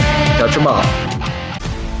as we touch them all.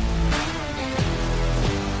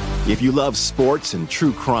 If you love sports and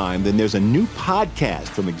true crime, then there's a new podcast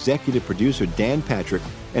from executive producer Dan Patrick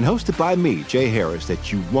and hosted by me, Jay Harris,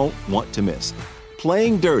 that you won't want to miss.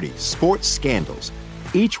 Playing Dirty: Sports Scandals.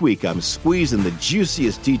 Each week, I'm squeezing the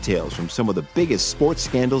juiciest details from some of the biggest sports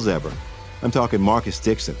scandals ever. I'm talking Marcus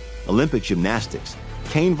Dixon, Olympic gymnastics,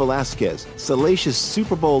 Cain Velasquez, salacious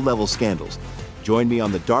Super Bowl-level scandals. Join me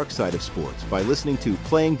on the dark side of sports by listening to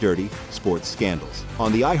Playing Dirty: Sports Scandals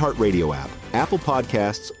on the iHeartRadio app, Apple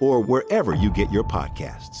Podcasts, or wherever you get your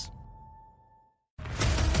podcasts.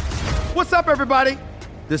 What's up, everybody?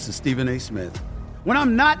 This is Stephen A. Smith. When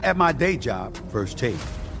I'm not at my day job, First Take,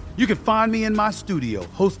 you can find me in my studio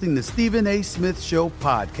hosting the Stephen A. Smith Show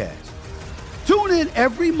podcast. Tune in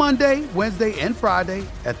every Monday, Wednesday, and Friday,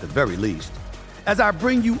 at the very least, as I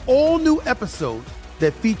bring you all new episodes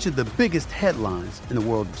that feature the biggest headlines in the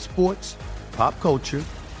world of sports, pop culture,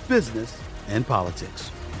 business, and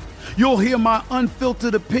politics. You'll hear my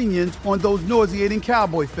unfiltered opinions on those nauseating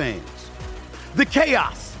Cowboy fans, the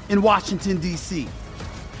chaos in Washington, D.C.,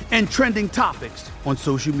 and trending topics on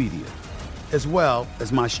social media, as well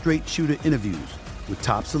as my straight shooter interviews with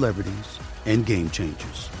top celebrities and game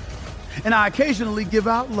changers. And I occasionally give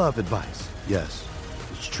out love advice. Yes,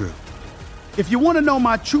 it's true. If you want to know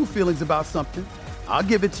my true feelings about something, I'll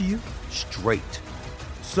give it to you straight.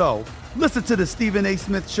 So listen to the Stephen A.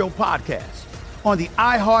 Smith Show podcast on the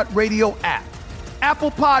iHeartRadio app,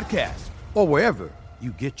 Apple Podcasts, or wherever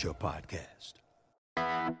you get your podcast.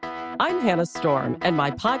 I'm Hannah Storm, and my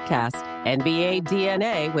podcast, NBA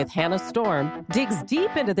DNA with Hannah Storm, digs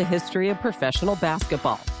deep into the history of professional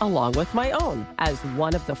basketball, along with my own, as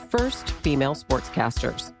one of the first female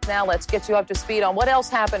sportscasters. Now let's get you up to speed on what else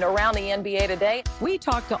happened around the NBA today. We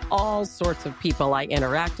talked to all sorts of people I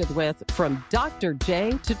interacted with, from Dr.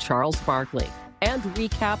 J to Charles Barkley, and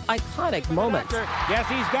recap iconic moments. Yes,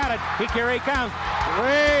 he's got it. Here he comes.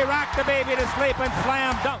 Way rock the baby to sleep and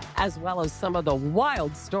slam dunk. As well as some of the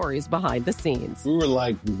wild stories behind the scenes. We were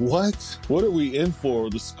like, what? What are we in for?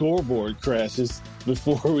 The scoreboard crashes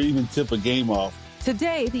before we even tip a game off.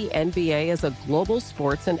 Today, the NBA is a global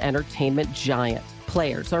sports and entertainment giant.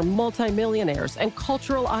 Players are multimillionaires and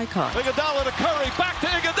cultural icons. Iguodala to Curry, back to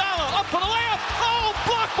Iguodala, up for the layup. Oh,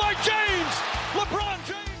 blocked by James. LeBron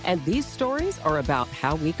James. And these stories are about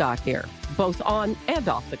how we got here, both on and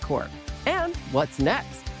off the court. And what's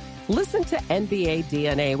next? Listen to NBA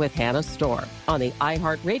DNA with Hannah Storm on the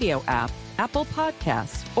iHeartRadio app, Apple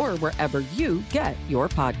Podcasts, or wherever you get your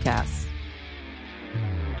podcasts.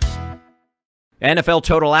 NFL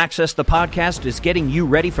Total Access, the podcast, is getting you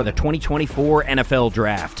ready for the 2024 NFL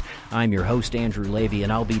Draft. I'm your host, Andrew Levy,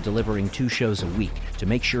 and I'll be delivering 2 shows a week to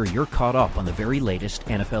make sure you're caught up on the very latest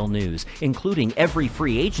NFL news, including every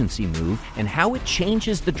free agency move and how it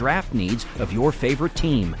changes the draft needs of your favorite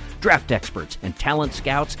team. Draft experts and talent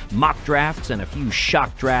scouts, mock drafts, and a few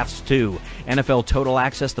shock drafts, too. NFL Total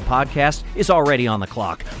Access, the podcast, is already on the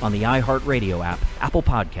clock on the iHeartRadio app, Apple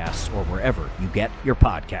Podcasts, or wherever you get your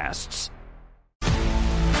podcasts.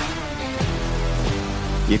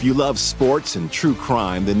 If you love sports and true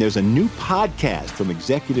crime, then there's a new podcast from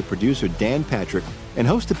executive producer Dan Patrick and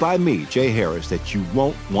hosted by me, Jay Harris, that you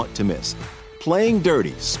won't want to miss. Playing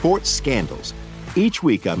Dirty: Sports Scandals. Each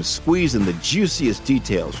week, I'm squeezing the juiciest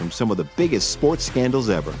details from some of the biggest sports scandals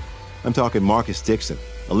ever. I'm talking Marcus Dixon,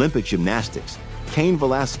 Olympic gymnastics, Cain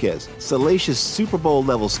Velasquez, salacious Super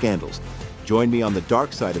Bowl-level scandals. Join me on the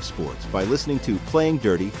dark side of sports by listening to Playing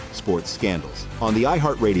Dirty: Sports Scandals on the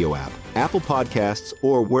iHeartRadio app, Apple Podcasts,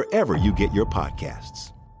 or wherever you get your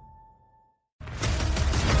podcasts.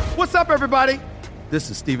 What's up, everybody? This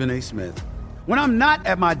is Stephen A. Smith. When I'm not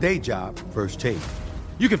at my day job, First Take,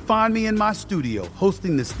 you can find me in my studio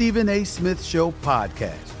hosting the Stephen A. Smith Show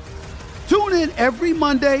podcast. Tune in every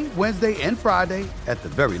Monday, Wednesday, and Friday, at the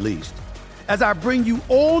very least, as I bring you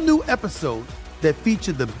all new episodes that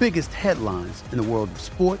feature the biggest headlines in the world of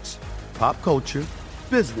sports, pop culture,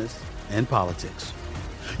 business, and politics.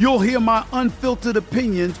 You'll hear my unfiltered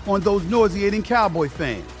opinions on those nauseating Cowboy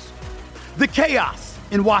fans, the chaos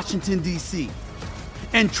in Washington, D.C.,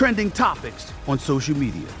 and trending topics on social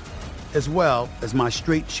media, as well as my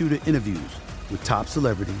straight shooter interviews with top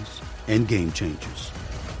celebrities and game changers.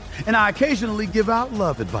 And I occasionally give out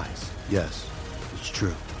love advice. Yes, it's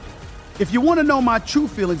true. If you want to know my true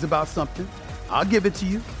feelings about something, I'll give it to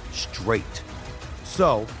you straight.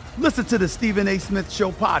 So listen to the Stephen A. Smith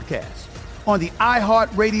Show podcast on the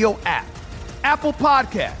iHeartRadio app, Apple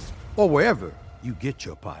Podcasts, or wherever you get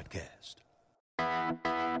your podcast.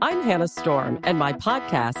 I'm Hannah Storm, and my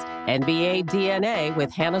podcast, NBA DNA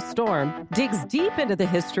with Hannah Storm, digs deep into the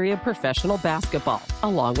history of professional basketball,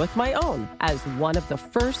 along with my own, as one of the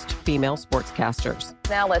first female sportscasters.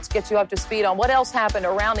 Now let's get you up to speed on what else happened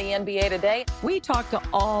around the NBA today. We talked to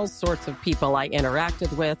all sorts of people I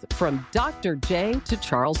interacted with, from Dr. J to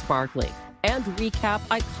Charles Barkley, and recap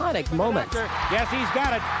iconic moments. Yes, he's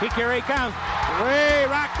got it. Here he comes. Way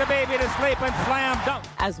rock the baby to sleep and slam dunk.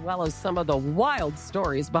 As well as some of the wild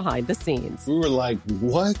stories behind the scenes. We were like,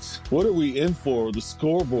 what? What are we in for? The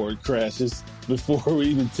scoreboard crashes before we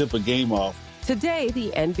even tip a game off. Today,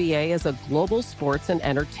 the NBA is a global sports and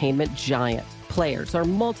entertainment giant. Players are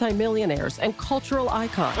multimillionaires and cultural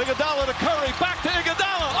icons. Iguodala to Curry, back to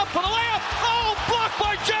Iguodala, up for the layup. Oh, blocked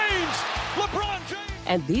by James. LeBron James.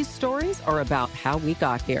 And these stories are about how we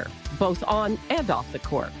got here, both on and off the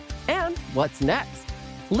court. And what's next?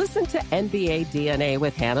 Listen to NBA DNA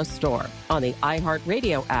with Hannah Storm on the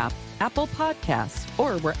iHeartRadio app, Apple Podcasts,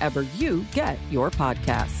 or wherever you get your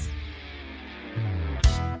podcasts.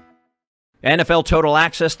 NFL Total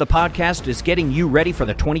Access, the podcast, is getting you ready for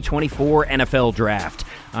the 2024 NFL Draft.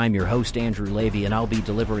 I'm your host, Andrew Levy, and I'll be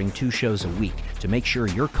delivering 2 shows a week to make sure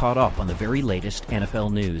you're caught up on the very latest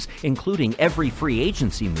NFL news, including every free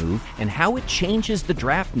agency move and how it changes the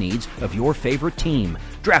draft needs of your favorite team.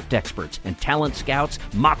 Draft experts and talent scouts,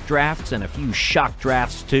 mock drafts, and a few shock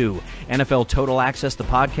drafts, too. NFL Total Access, the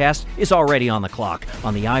podcast, is already on the clock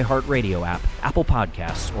on the iHeartRadio app, Apple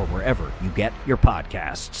Podcasts, or wherever you get your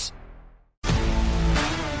podcasts.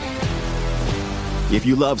 If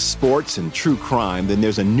you love sports and true crime, then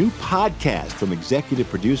there's a new podcast from executive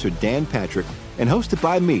producer Dan Patrick and hosted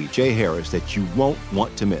by me, Jay Harris, that you won't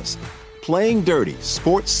want to miss. Playing Dirty: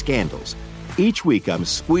 Sports Scandals. Each week, I'm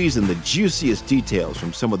squeezing the juiciest details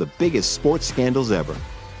from some of the biggest sports scandals ever.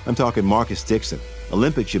 I'm talking Marcus Dixon,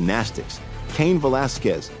 Olympic gymnastics, Cain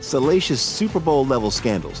Velasquez, salacious Super Bowl-level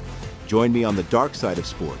scandals. Join me on the dark side of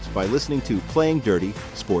sports by listening to Playing Dirty: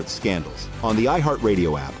 Sports Scandals on the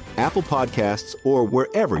iHeartRadio app, Apple Podcasts, or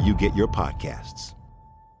wherever you get your podcasts.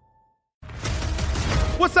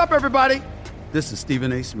 What's up, everybody? This is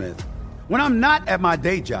Stephen A. Smith. When I'm not at my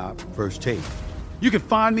day job, First Take, you can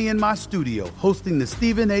find me in my studio hosting the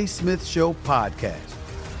Stephen A. Smith Show podcast.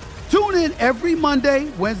 Tune in every Monday,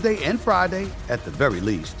 Wednesday, and Friday, at the very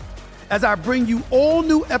least, as I bring you all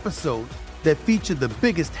new episodes that feature the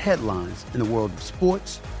biggest headlines in the world of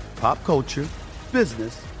sports, pop culture,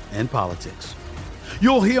 business, and politics.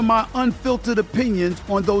 You'll hear my unfiltered opinions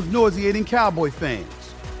on those nauseating Cowboy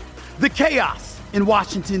fans, the chaos in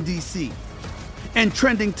Washington, D.C., and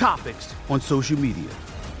trending topics on social media,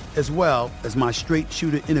 as well as my straight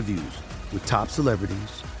shooter interviews with top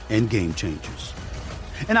celebrities and game changers.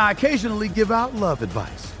 And I occasionally give out love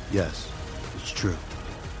advice. Yes, it's true.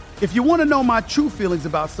 If you want to know my true feelings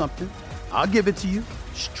about something, I'll give it to you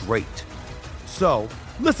straight. So,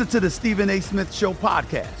 listen to the Stephen A. Smith Show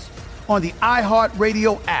podcast on the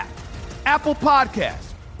iHeartRadio app, Apple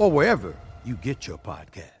Podcasts, or wherever you get your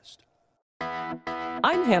podcast.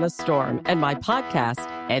 I'm Hannah Storm, and my podcast,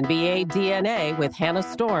 NBA DNA with Hannah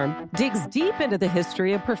Storm, digs deep into the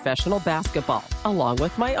history of professional basketball, along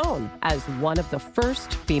with my own, as one of the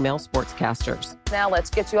first female sportscasters. Now let's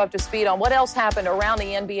get you up to speed on what else happened around the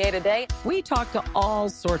NBA today. We talked to all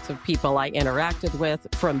sorts of people I interacted with,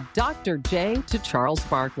 from Dr. J to Charles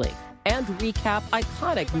Barkley, and recap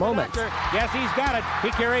iconic moments. Yes, he's got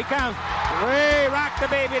it. Here he comes. Way rock the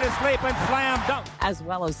baby to sleep and slam dunk. As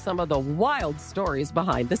well as some of the wild stories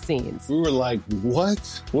behind the scenes. We were like,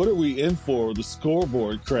 what? What are we in for? The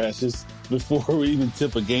scoreboard crashes before we even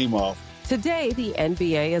tip a game off. Today, the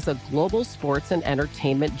NBA is a global sports and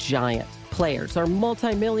entertainment giant. Players are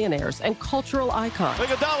multimillionaires and cultural icons.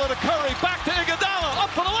 Iguodala to Curry, back to Iguodala, up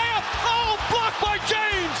for the layup. Oh, blocked by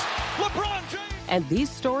James. LeBron James. And these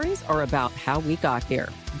stories are about how we got here,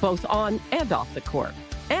 both on and off the court.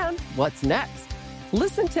 And what's next?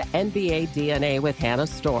 Listen to NBA DNA with Hannah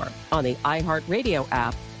Storm on the iHeartRadio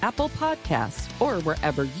app, Apple Podcasts, or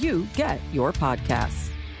wherever you get your podcasts.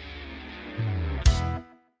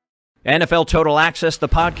 NFL Total Access, the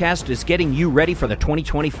podcast, is getting you ready for the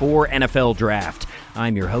 2024 NFL Draft.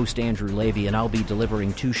 I'm your host, Andrew Levy, and I'll be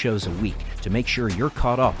delivering 2 shows a week to make sure you're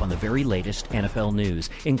caught up on the very latest NFL news,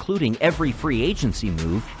 including every free agency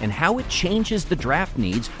move and how it changes the draft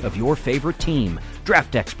needs of your favorite team.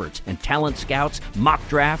 Draft experts and talent scouts, mock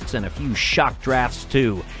drafts, and a few shock drafts,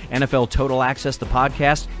 too. NFL Total Access, the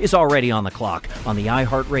podcast, is already on the clock on the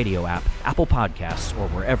iHeartRadio app, Apple Podcasts, or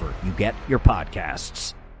wherever you get your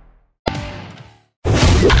podcasts.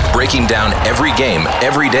 Breaking down every game,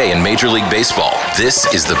 every day in Major League Baseball.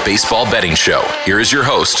 This is the Baseball Betting Show. Here is your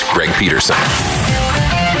host, Greg Peterson.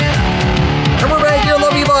 And we're back here in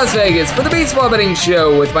lovely Las Vegas for the Baseball Betting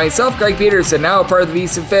Show with myself, Greg Peterson, now a part of the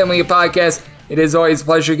VSiN Family Podcast. It is always a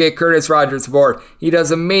pleasure to get Curtis Rogers aboard. He does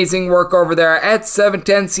amazing work over there at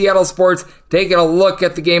 710 Seattle Sports, taking a look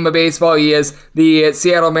at the game of baseball. He is the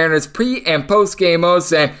Seattle Mariners pre- and post-game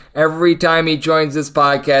host, and every time he joins this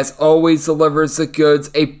podcast, always delivers the goods.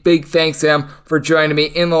 A big thanks to him for joining me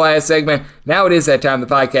in the last segment. Now it is that time of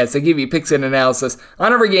the podcast to give you picks and analysis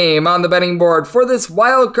on every game on the betting board for this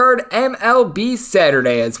Wild Card MLB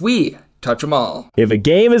Saturday as we touch 'em all. If a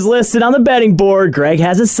game is listed on the betting board, Greg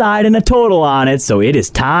has a side and a total on it, so it is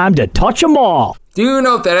time to touch 'em all. Do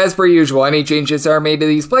note that, as per usual, any changes that are made to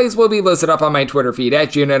these plays will be listed up on my Twitter feed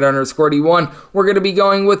at Unit_D1. We're going to be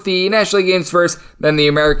going with the National League games first, then the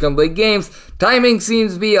American League games. Timing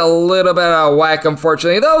seems to be a little bit out of whack,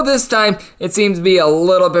 unfortunately, though this time it seems to be a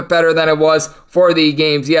little bit better than it was for the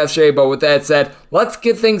games yesterday. But with that said, let's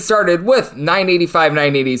get things started with 985,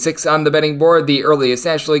 986 on the betting board, the earliest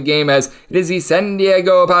National League game, as it is the San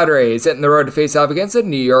Diego Padres hitting the road to face off against the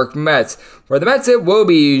New York Mets. For the Mets, it will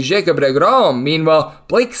be Jacob deGrom. Meanwhile,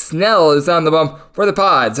 Blake Snell is on the bump for the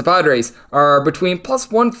Pods. The Padres are between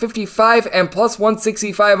plus 155 and plus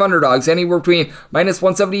 165 underdogs. Anywhere between minus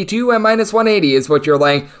 172 and minus 180 is what you're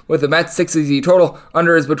laying. With the Mets, 6 is the total.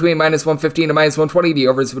 Under is between minus 115 and minus 120. The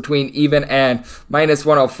over is between even and minus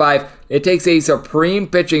 105. It takes a supreme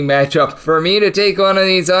pitching matchup for me to take one of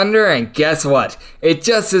these under, and guess what? It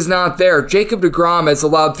just is not there. Jacob deGrom has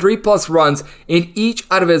allowed 3+ runs in each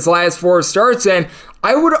out of his last 4 starts, and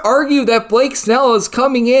I would argue that Blake Snell is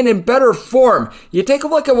coming in better form. You take a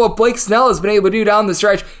look at what Blake Snell has been able to do down the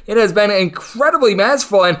stretch. It has been incredibly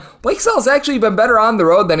masterful, and Blake Snell has actually been better on the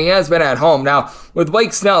road than he has been at home. Now, with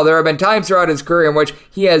Blake Snell, there have been times throughout his career in which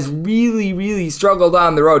he has really struggled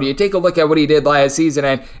on the road. You take a look at what he did last season,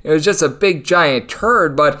 and it was just a big, giant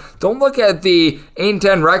turd, but don't look at the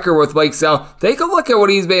 8-10 record with Blake Snell. Take a look at what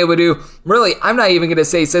he's been able to do. Really, I'm not even going to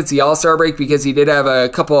say since the All-Star break, because he did have a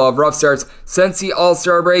couple of rough starts since the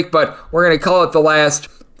All-Star break, but we're going to call it the last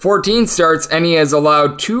 14 starts, and he has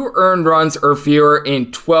allowed 2 earned runs or fewer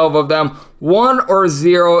in 12 of them. 1 or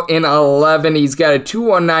 0 in 11. He's got a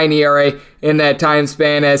 2.19 ERA in that time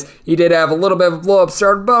span, as he did have a little bit of a blow-up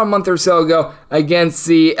start about a month or so ago against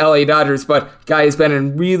the LA Dodgers, but guy has been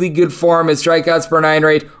in really good form. His strikeouts per 9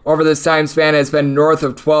 rate over this time span has been north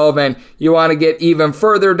of 12, and you want to get even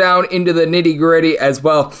further down into the nitty-gritty as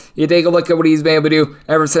well. You take a look at what he's been able to do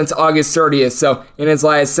ever since August 30th, so in his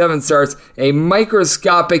last 7 starts, a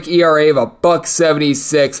microscopic ERA of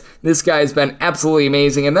 $1.76. This guy has been absolutely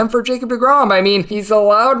amazing. And then for Jacob deGrom, I mean, he's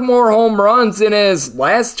allowed more home runs in his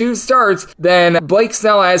last 2 starts than Blake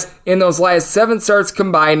Snell has in those last 7 starts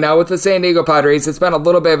combined. Now, with the San Diego Padres, it's been a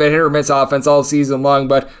little bit of a hit-or-miss offense all season long,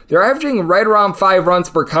 but they're averaging right around 5 runs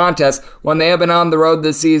per contest when they have been on the road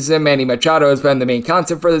this season. Manny Machado has been the main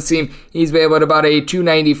concept for this team. He's been able to about a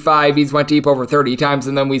 295. He's went deep over 30 times,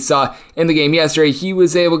 and then we saw in the game yesterday, he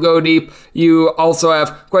was able to go deep. You also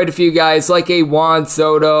have quite a few guys like a Juan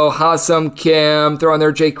Soto, Ha-Seong Kim, throwing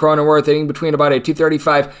their Jake Cronenworth, hitting between about a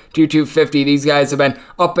 235 to 250. These guys have been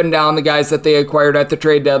up and down. The guys that they acquired at the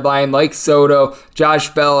trade deadline, like Soto. Josh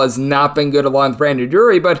Bell has not been good along with Brandon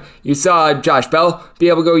Drury, but you saw Josh Bell be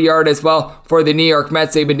able to go yard as well. For the New York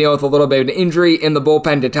Mets, they've been dealing with a little bit of an injury in the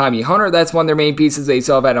bullpen to Tommy Hunter. That's one of their main pieces. They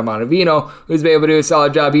still have Adam Ottavino, who's been able to do a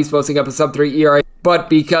solid job. He's posting up a sub-3 ERA.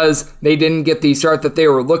 But because they didn't get the start that they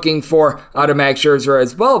were looking for out of Max Scherzer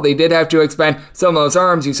as well, they did have to expend some of those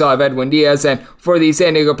arms. You saw Edwin Diaz, and for the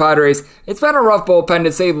San Diego Padres, it's been a rough bullpen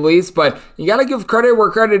to say the least, but you got to give credit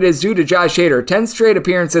where credit is due to Josh Hader. 10 straight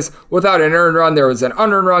appearances without an earned run. There was an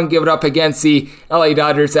unearned run given up against the LA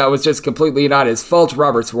Dodgers that was just completely not his fault.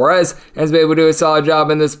 Robert Suarez has been able to do a solid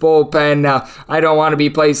job in this bullpen. Now, I don't want to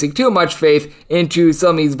be placing too much faith into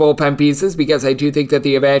some of these bullpen pieces, because I do think that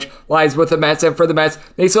the advantage lies with the Mets, and for the Mets,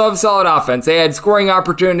 they still have a solid offense. They had scoring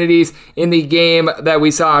opportunities in the game that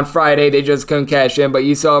we saw on Friday. They just couldn't cash in, but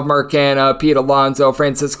you still have Mark Canha, Pete Alonso,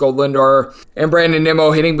 Francisco Lindor, and Brandon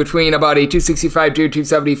Nimmo hitting between about a 265 to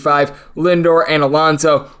 275. Lindor and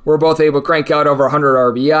Alonso were both able to crank out over 100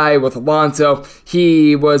 RBI. With Alonso,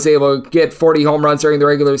 he was able to get 40 home runs during the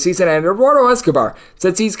regular season, and Eduardo Escobar,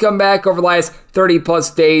 since he's come back over the last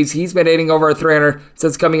 30-plus days, he's been hitting over 300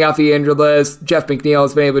 since coming off the injured list. Jeff McNeil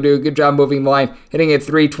has been able to do a good job moving the line, hitting at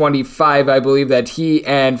 325. I believe that he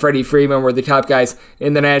and Freddie Freeman were the top guys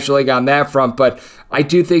in the National League on that front, but I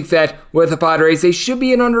do think that with the Padres, they should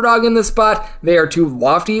be an underdog in this spot. They are too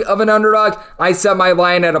lofty of an underdog. I set my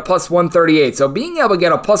line at a plus 138, so being able to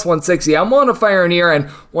get a plus 160, I'm willing to fire an ear, and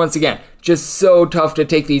once again, just so tough to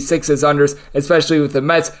take these 6s unders, especially with the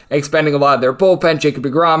Mets expending a lot of their bullpen, Jacob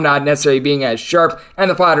deGrom not necessarily being as sharp, and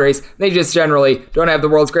the Padres, they just generally don't have the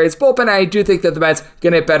world's greatest bullpen. I do think that the Mets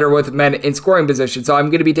can hit better with men in scoring position, so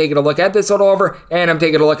I'm going to be taking a look at this total over, and I'm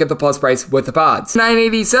taking a look at the plus price with the Pods.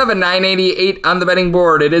 987, 988 on the betting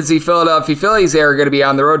board. It is the Philadelphia Phillies. They are going to be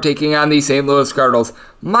on the road taking on the St. Louis Cardinals.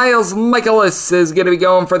 Miles Mikolas is going to be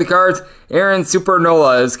going for the Cards. Aaron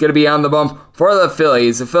Supernola is going to be on the bump for the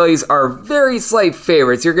Phillies. The Phillies are very slight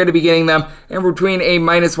favorites. You're going to be getting them in between a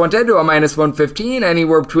 -110 to a -115,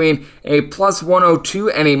 anywhere between a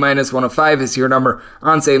 +102 and a -105 is your number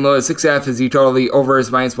on St. Louis. 6.5 is the total. The over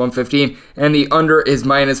is -115, and the under is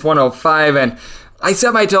 -105. And I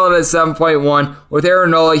set my total at 7.1. With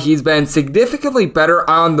Aaron Nola, he's been significantly better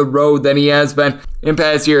on the road than he has been in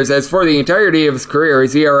past years. As for the entirety of his career,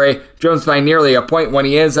 his ERA jumps by nearly a point when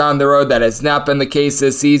he is on the road. That has not been the case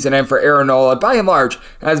this season. And for Aaron Nola, by and large,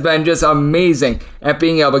 has been just amazing at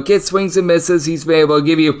being able to get swings and misses. He's been able to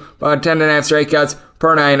give you about 10.5 strikeouts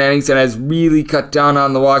per 9 innings and has really cut down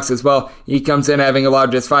on the walks as well. He comes in having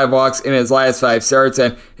allowed just 5 walks in his last 5 starts,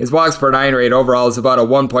 and his walks per 9 rate overall is about a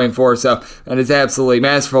 1.4, so that is absolutely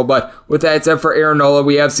masterful. But with that said, for Aaron Nola,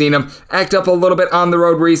 we have seen him act up a little bit on the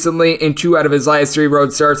road recently in 2 out of his last 3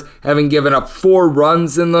 road starts, having given up 4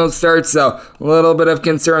 runs in those starts, so a little bit of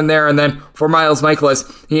concern there. And then for Miles Mikolas,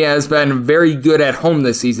 he has been very good at home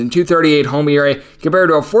this season. 2.38 home ERA compared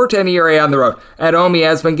to a 4.10 ERA on the road. At home, he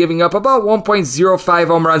has been giving up about 1.05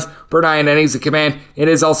 home runs per 9 innings. At command, it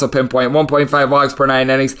is also pinpoint, 1.5 walks per 9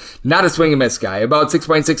 innings. Not a swing and miss guy. About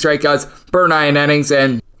 6.6 strikeouts per 9 innings,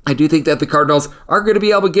 and I do think that the Cardinals are going to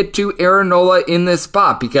be able to get to Aaron Nola in this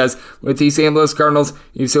spot, because with the St. Louis Cardinals,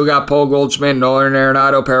 you've still got Paul Goldschmidt, Nolan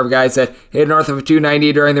Arenado, pair of guys that hit north of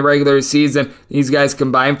 290 during the regular season. These guys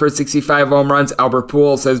combined for 65 home runs. Albert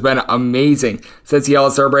Pujols has been amazing since the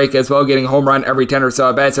All-Star break as well, getting a home run every 10 or so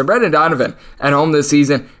at bats. And Brendan Donovan at home this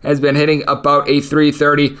season has been hitting about a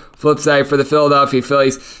 330. Flip side for the Philadelphia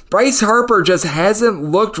Phillies, Bryce Harper just hasn't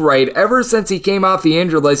looked right ever since he came off the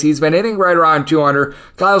injured list. He's been hitting right around 200.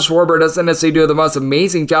 Kyle Schwarber doesn't necessarily do the most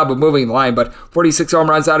amazing job of moving the line, but 46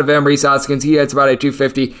 home runs out of him. Rhys Hoskins, he hits about a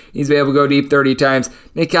 250. He's been able to go deep 30 times.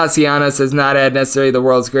 Nick Castellanos has not had necessarily the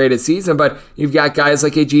world's greatest season, but you've got guys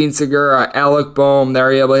like Eugene Segura, Alec Boehm,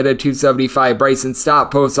 they're able to hit a 275. Bryson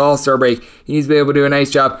Stott post All-Star break, he's been able to do a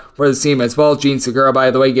nice job for the team as well. Gene Segura,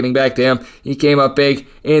 by the way, getting back to him, he came up big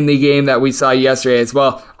in the game that we saw yesterday as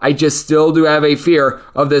well. I just still do have a fear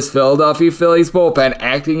of this Philadelphia Phillies bullpen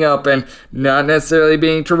acting up and not necessarily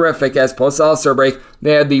being terrific, as post All-Star break,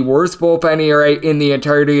 they had the worst bullpen ERA in the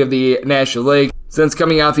entirety of the National League. Since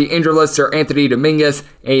coming off the injured list, Sir Anthony Dominguez,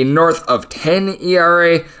 a north of 10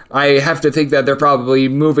 ERA. I have to think that they're probably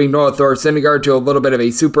moving Noah Thor Syndergaard to a little bit of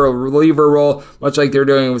a super reliever role, much like they're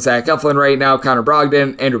doing with Zach Eflin right now, Connor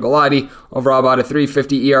Brogdon, Andrew Bellotti, overall about a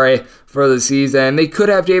 3.50 ERA for the season. They could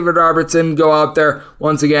have David Robertson go out there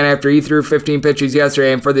once again after he threw 15 pitches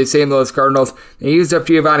yesterday, and for the St. Louis Cardinals, they used up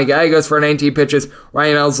Giovanni Gallegos for 19 pitches.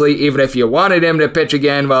 Ryan Helsley, even if you wanted him to pitch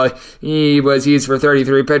again, well, he was used for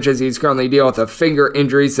 33 pitches. He's currently dealing with a finger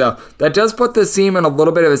injury, so that does put this team in a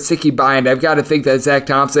little bit of a sticky bind. I've got to think that Zach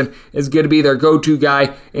Thompson is going to be their go-to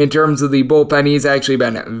guy in terms of the bullpen. He's actually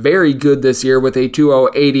been very good this year with a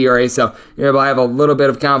 2.08 ERA, so you're able to have a little bit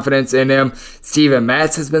of confidence in him. Steven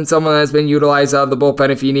Matz has been someone that's been utilized out of the bullpen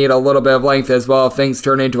if you need a little bit of length as well, if things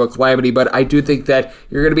turn into a calamity, but I do think that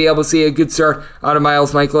you're going to be able to see a good start out of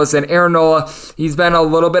Miles Mikolas. And Aaron Nola, he's been a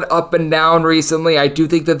little bit up and down recently. I do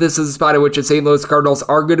think that this is a spot at which the St. Louis Cardinals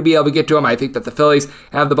are going to be able to get to him. I think that the Phillies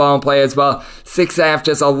have the ball in play as well. 6.5,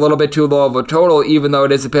 just a little bit too low of a total, even though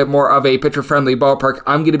it is a bit more of a pitcher-friendly ballpark.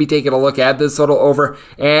 I'm going to be taking a look at this total over,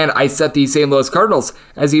 and I set the St. Louis Cardinals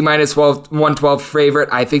as the -112 favorite.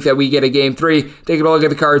 I think that we get a game 3. Taking a look at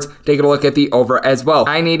the cards, taking a look at the over as well.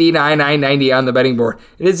 989, 990 on the betting board.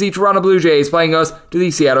 It is the Toronto Blue Jays playing us to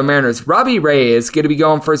the Seattle Mariners. Robbie Ray is going to be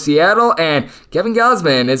going for Seattle, and Kevin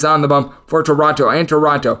Gausman is on the bump for Toronto.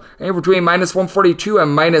 And between -142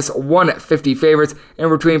 and -150 favorites, and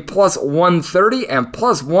between +130 and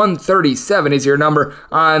 +137 is your number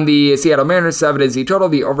on the Seattle Mariners. 7 is the total.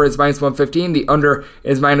 The over is -115. The under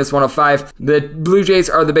is -105. The Blue Jays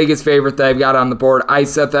are the biggest favorite that I've got on the board. I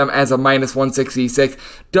set them as a -166.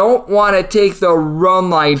 Don't want to take the run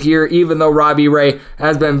line here, even though Robbie Ray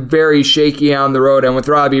has been very shaky on the road. And with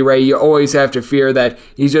Robbie Ray, you always have to fear that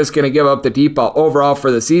he's just going to give up the deep ball. Overall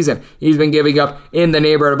for the season, he's been giving up in the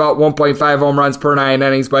neighborhood about 1.5 home runs per 9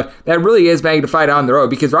 innings, but that really is magnified on the road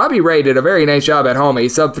because Robbie Ray did a very nice job at home. A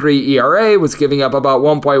sub-3 ERA, was giving up about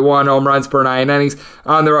 1.1 home runs per 9 innings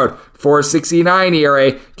on the road. .469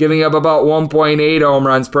 ERA, giving up about 1.8 home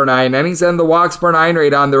runs per 9 innings, and the walks per 9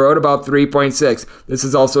 rate on the road about 3.6. This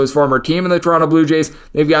is also his former team in the Toronto Blue Jays.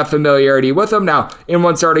 They've got familiarity with him. Now, in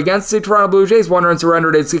one start against the Toronto Blue Jays, 1 run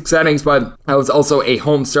surrendered in 6 innings, but that was also a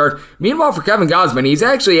home start. Meanwhile, for Kevin Gausman, he's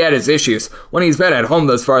actually had his issues when he's been at home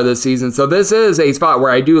thus far this season, so this is a spot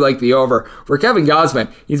where I do like the over. For Kevin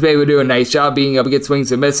Gausman, he's been able to do a nice job being able to get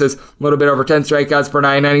swings and misses, a little bit over 10 strikeouts per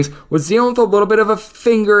 9 innings, was dealing with a little bit of a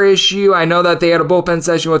finger issue. I know that they had a bullpen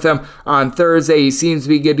session with him on Thursday. He seems to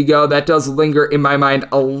be good to go. That does linger in my mind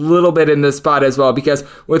a little bit in this spot as well, because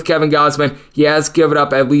with Kevin Gausman, he has given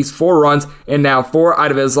up at least 4 runs in now 4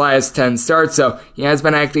 out of his last 10 starts, so he has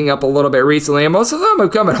been acting up a little bit recently, and most of them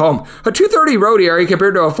have come at home. A .230 road ERA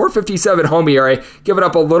compared to a .457 home ERA, giving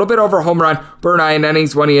up a little bit over a home run per 9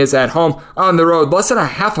 innings when he is at home. On the road, less than a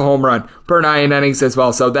half a home run per 9 innings as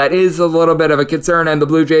well, so that is a little bit of a concern. And the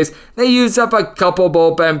Blue Jays, they used up a couple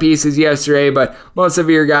bullpen pieces yesterday, but most of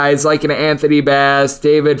your guys like an Anthony Bass,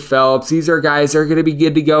 David Phelps, these are guys that are going to be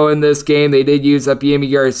good to go in this game. They did use up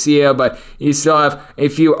Yimi Garcia, but you still have a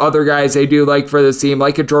few other guys they do like for this team,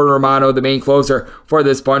 like a Jordan Romano, the main closer for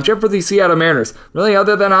this bunch. And for the Seattle Mariners, really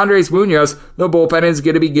other than Andres Munoz, the bullpen is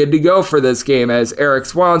going to be good to go for this game, as Eric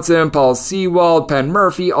Swanson, Paul Sewald, Penn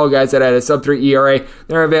Murphy, all guys that had a sub-3 ERA,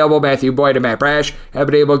 they're available. Matthew Boyd and Matt Brash have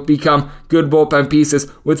been able to become good bullpen pieces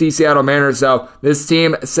with the Seattle Mariners, though. This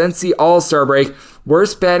team, since the All-Star break,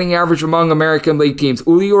 worst batting average among American League teams.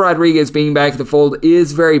 Julio Rodriguez being back in the fold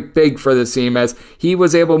is very big for this team, as he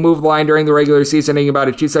was able to move the line during the regular season, hitting about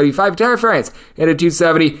a .275. Tyler France hit a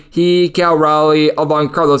 .270. He, Cal Raleigh, along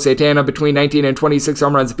with Carlos Santana, between 19 and 26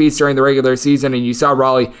 home runs apiece during the regular season, and you saw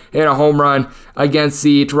Raleigh hit a home run against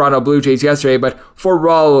the Toronto Blue Jays yesterday. But for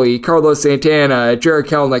Raleigh, Carlos Santana, Jarred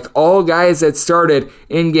Kelenic, all guys that started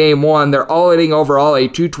in Game 1, they're all hitting overall a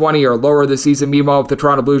 .220 or lower this season. Meanwhile, with the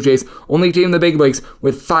Toronto Blue Jays, only team in the big leagues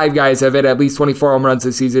with 5 guys have hit at least 24 home runs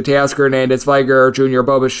this season. Teoscar Hernandez, Vlad Jr.,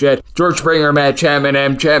 Bo Bichette, George Springer, Matt Chapman,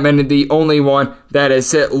 and Chapman the only one that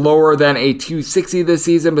has hit lower than a .260 this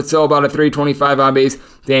season, but still about a .325 on base.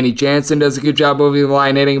 Danny Jansen does a good job moving the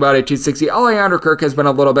line, hitting about a .260. Alejandro Kirk has been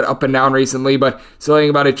a little bit up and down recently, but still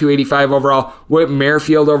hitting about a .285 overall. Whit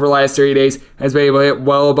Merrifield over the last 30 days has been able to hit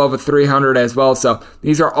well above a .300 as well. So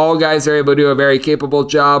these are all guys that are able to do a very capable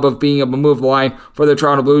job of being able to move the line for the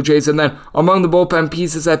Toronto Blue Jays. And then among the bullpen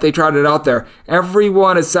pieces that they trotted out there,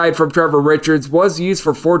 everyone aside from Trevor Richards was used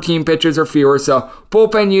for 14 pitches or fewer. So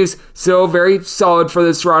bullpen use still very solid for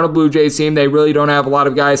this Toronto Blue Jays team. They really don't have a lot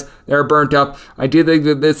of guys that are burnt up. I do think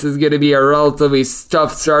that this is going to be a relatively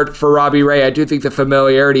tough start for Robbie Ray. I do think the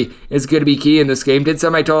familiarity is going to be key in this game. Did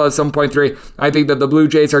semi-total at 7.3. I think that the Blue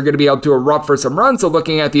Jays are going to be able to erupt for some runs. So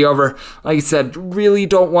looking at the over, like I said, really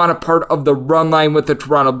don't want a part of the run line with the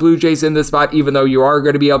Toronto Blue Jays in this spot, even though you are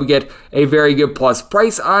going to be able to get a very good plus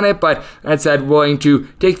price on it. But that said, willing to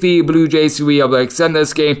take the Blue Jays to be able to extend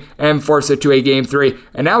this game and force it to a Game 3.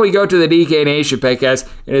 And now we go to the DK Nation pick, as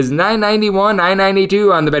it is 991,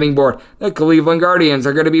 992 on the betting board. The Cleveland Guardians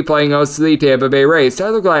are going to be playing host to the Tampa Bay Rays.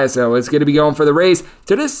 Tyler Glasnow is going to be going for the Rays.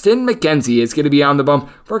 Triston McKenzie is going to be on the bump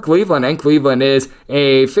for Cleveland, and Cleveland is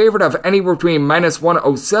a favorite of anywhere between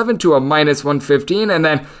 -107 to a -115, and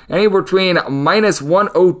then anywhere between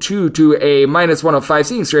 -102 to a -105,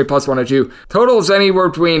 seeing straight +102. Totals anywhere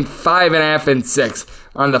between 5.5 and 6.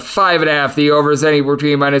 On the 5.5, the over is anywhere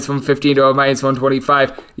between -115 to a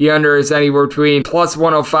 -125. The under is anywhere between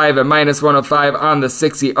 +105 and -105. On the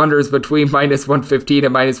 6, the under is between -115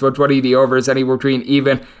 and -120. The over is anywhere between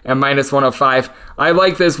even and -105. I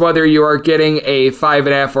like this whether you are getting a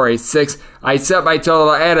 5.5 or a 6. I set my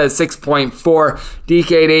total at a 6.4.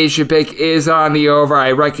 DK Nation pick is on the over.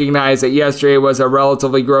 I recognize that yesterday was a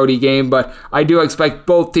relatively grody game, but I do expect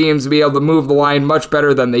both teams to be able to move the line much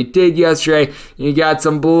better than they did yesterday. You got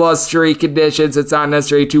some blustery conditions. It's not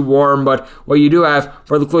necessarily too warm, but what you do have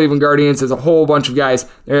for the Cleveland Guardians is a whole bunch of guys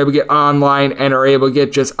that are able to get online and are able to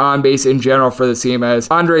get just on base in general for the team, as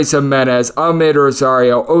Andres Jimenez, Ahmed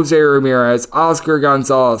Rosario, Jose Ramirez, Oscar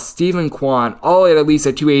Gonzalez, Stephen Kwan, all at least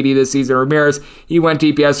a 280 this season. Ramirez, he went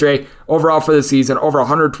deep yesterday. Overall for the season, over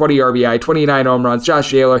 120 RBI, 29 home runs.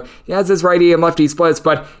 Josh Taylor, he has his righty and lefty splits,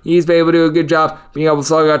 but he's been able to do a good job being able to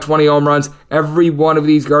slug out 20 home runs. Every one of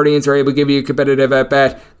these Guardians are able to give you a competitive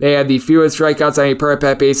at-bat. They had the fewest strikeouts on a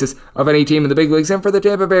per-at-bat basis of any team in the big leagues. And for the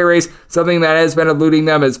Tampa Bay Rays, something that has been eluding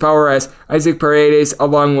them is power, as Isaac Paredes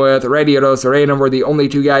along with Randy Arozarena were the only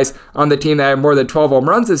 2 guys on the team that had more than 12 home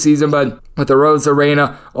runs this season, but with the Rose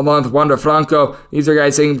Arena, along with Wander Franco. These are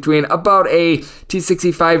guys sitting between about a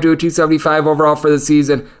 265 to a 275 overall for the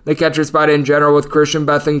season. The catcher spot in general with Christian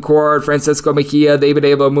Bethancourt, Francisco Mejia, they've been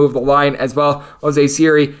able to move the line as well. Jose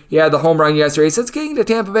Siri, he had the home run yesterday. Since getting to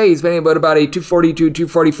Tampa Bay, he's been able to about a 242,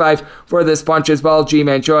 245 for this bunch as well.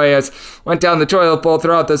 G-Man Choias went down the toilet bowl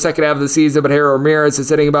throughout the second half of the season, but Harold Ramirez is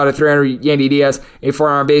hitting about a 300. Yandy Diaz, a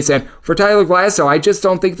 4-arm base. And for Tyler Glasnow, I just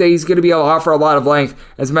don't think that he's going to be able to offer a lot of length.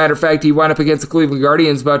 As a matter of fact, he went up against the Cleveland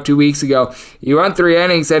Guardians about 2 weeks ago. He went 3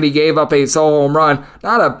 innings and he gave up a solo home run.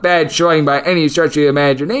 Not a bad showing by any stretch of the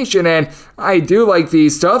imagination, and I do like the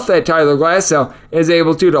stuff that Tyler Glasnow is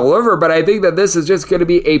able to deliver, but I think that this is just going to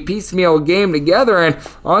be a piecemeal game together, and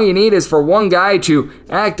all you need is for one guy to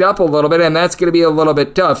act up a little bit, and that's going to be a little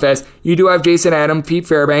bit tough, as you do have Jason Adam, Pete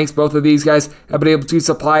Fairbanks. Both of these guys have been able to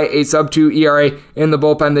supply a sub-2 ERA in the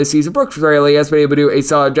bullpen this season. Brooks Raley has been able to do a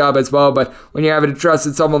solid job as well, but when you're having to trust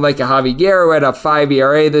in someone like a Javi Guerra, who had a 5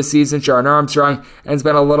 ERA this season, Shawn Armstrong has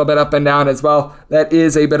been a little bit up and down as well, that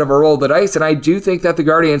is a bit of a roll of the dice, and I do think that the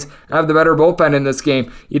Guardians have the better bullpen in this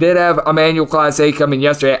game. You did have Emmanuel Clase come in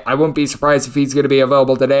yesterday. I wouldn't be surprised if he's going to be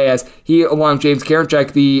available today, as he, along with James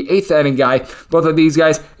Karinchak, the 8th inning guy, both of these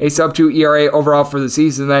guys, a sub-2 ERA overall for the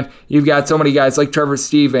season. Then you've got so many guys like Trevor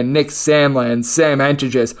Stephen, Nick Sandlin, Sam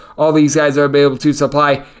Hentges. All these guys are able to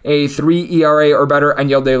supply a 3 ERA or better, and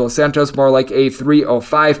Yel De Los Santos more like a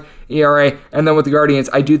 3.05 ERA. And then with the Guardians,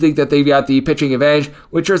 I do think that they've got the pitching advantage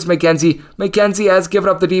with Tristan McKenzie. McKenzie has given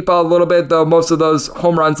up the deep ball a little bit, though most of those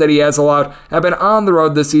home runs that he has allowed have been on the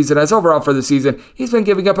road this season. As overall for the season, he's been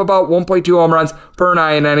giving up about 1.2 home runs per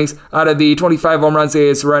 9 innings. Out of the 25 home runs he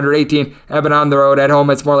has surrendered, 18 have been on the road. At home,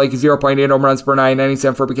 it's more like 0.8 home runs per 9 innings.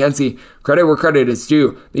 And for McKenzie, credit where credit is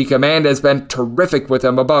due. The command has been terrific with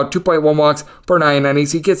him, about 2.1 walks per 9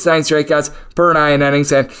 innings. He gets 9 strikeouts per 9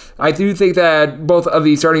 innings, and I do think that both of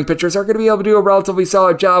the starting pitchers are going to be able to do a relatively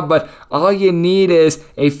solid job, but all you need is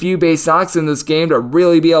a few base knocks in this game to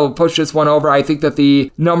really be able to push this one over. I think that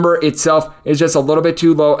the number itself is just a little bit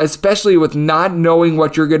too low, especially with not knowing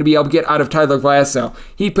what you're going to be able to get out of Tyler Glasnow.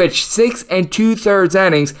 He pitched 6 2/3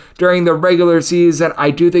 innings during the regular season.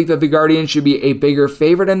 I do think that the Guardians should be a bigger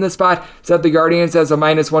favorite in this spot. Set the Guardians as a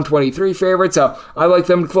 -123 favorite, so I like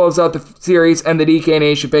them to close out the series, and the DK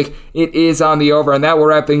Nation pick, it is on the over, and that will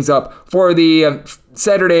wrap things up for the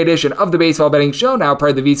Saturday edition of the Baseball Betting Show, now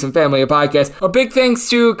part of the VSiN Family Podcast. A big thanks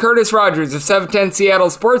to Curtis Rogers of 710 Seattle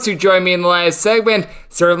Sports, who joined me in the last segment.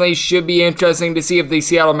 Certainly should be interesting to see if the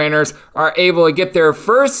Seattle Mariners are able to get their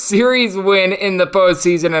first series win in the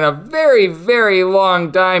postseason in a very, very long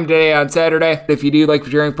time today on Saturday. If you do like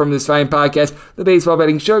what you're hearing from this fine podcast, the Baseball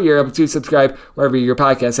Betting Show, you're able to subscribe wherever your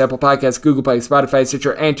podcasts, Apple Podcasts, Google Play, Spotify,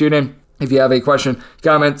 Stitcher, and TuneIn. If you have a question,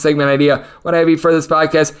 comment, segment idea, what have you for this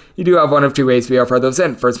podcast, you do have one of 2 ways to be able to those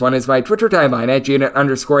in. First one is my Twitter timeline at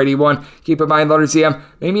 @GNet_81. Keep in mind, letter CM,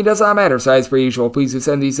 name does not matter, so as per usual, please do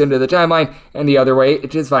send these into the timeline. And the other way,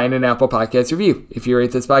 it is find an Apple Podcast review. If you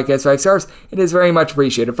rate this podcast 5 stars, it is very much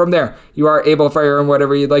appreciated. From there, you are able to fire in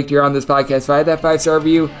whatever you'd like to hear on this podcast via that 5-star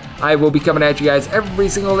review. I will be coming at you guys every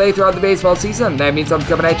single day throughout the baseball season. That means I'm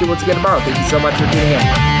coming at you once again tomorrow. Thank you so much for tuning in.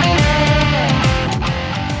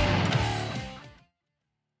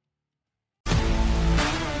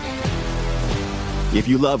 If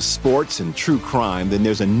you love sports and true crime, then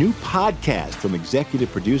there's a new podcast from executive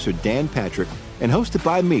producer Dan Patrick and hosted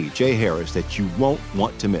by me, Jay Harris, that you won't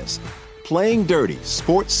want to miss. Playing Dirty: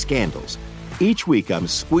 Sports Scandals. Each week, I'm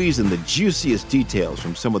squeezing the juiciest details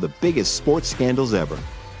from some of the biggest sports scandals ever.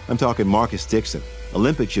 I'm talking Marcus Dixon,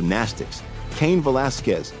 Olympic gymnastics, Cain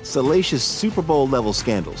Velasquez, salacious Super Bowl-level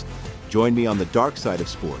scandals. Join me on the dark side of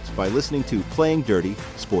sports by listening to Playing Dirty: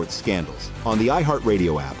 Sports Scandals on the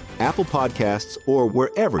iHeartRadio app, Apple Podcasts, or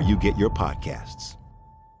wherever you get your podcasts.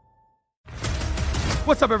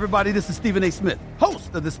 What's up, everybody? This is Stephen A. Smith,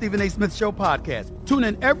 host of the Stephen A. Smith Show podcast. Tune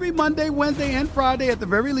in every Monday, Wednesday, and Friday at the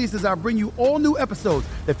very least as I bring you all new episodes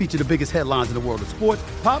that feature the biggest headlines in the world of sports,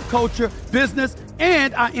 pop culture, business,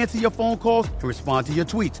 and I answer your phone calls and respond to your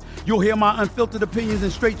tweets. You'll hear my unfiltered opinions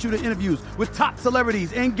and straight-shooter interviews with top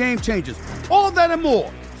celebrities and game changers. All that and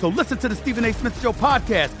more. So listen to the Stephen A. Smith Show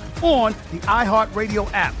podcast on the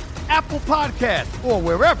iHeartRadio app, Apple Podcasts, or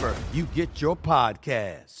wherever you get your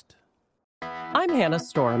podcast. I'm Hannah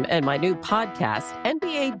Storm, and my new podcast,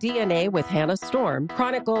 NBA DNA with Hannah Storm,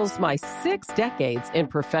 chronicles my 6 decades in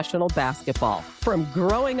professional basketball. From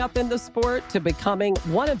growing up in the sport to becoming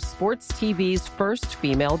one of sports TV's first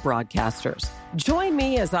female broadcasters. Join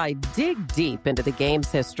me as I dig deep into the game's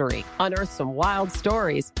history, unearth some wild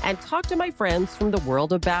stories, and talk to my friends from the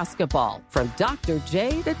world of basketball, from Dr.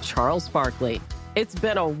 J to Charles Barkley. It's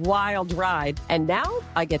been a wild ride, and now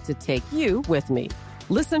I get to take you with me.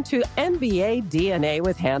 Listen to NBA DNA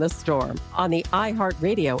with Hannah Storm on the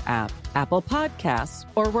iHeartRadio app, Apple Podcasts,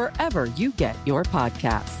 or wherever you get your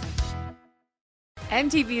podcasts.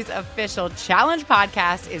 MTV's official Challenge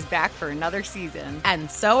podcast is back for another season.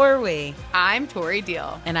 And so are we. I'm Tori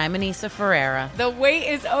Deal. And I'm Anissa Ferreira. The wait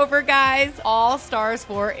is over, guys. All Stars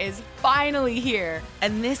 4 is finally here.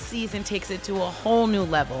 And this season takes it to a whole new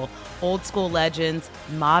level. Old school legends,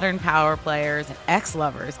 modern power players, and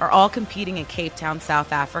ex-lovers are all competing in Cape Town,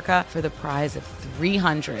 South Africa for the prize of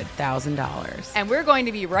 $300,000. And we're going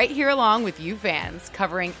to be right here along with you fans,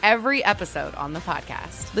 covering every episode on the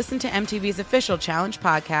podcast. Listen to MTV's official Challenge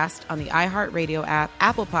podcast on the iHeartRadio app,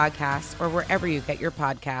 Apple Podcasts, or wherever you get your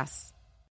podcasts.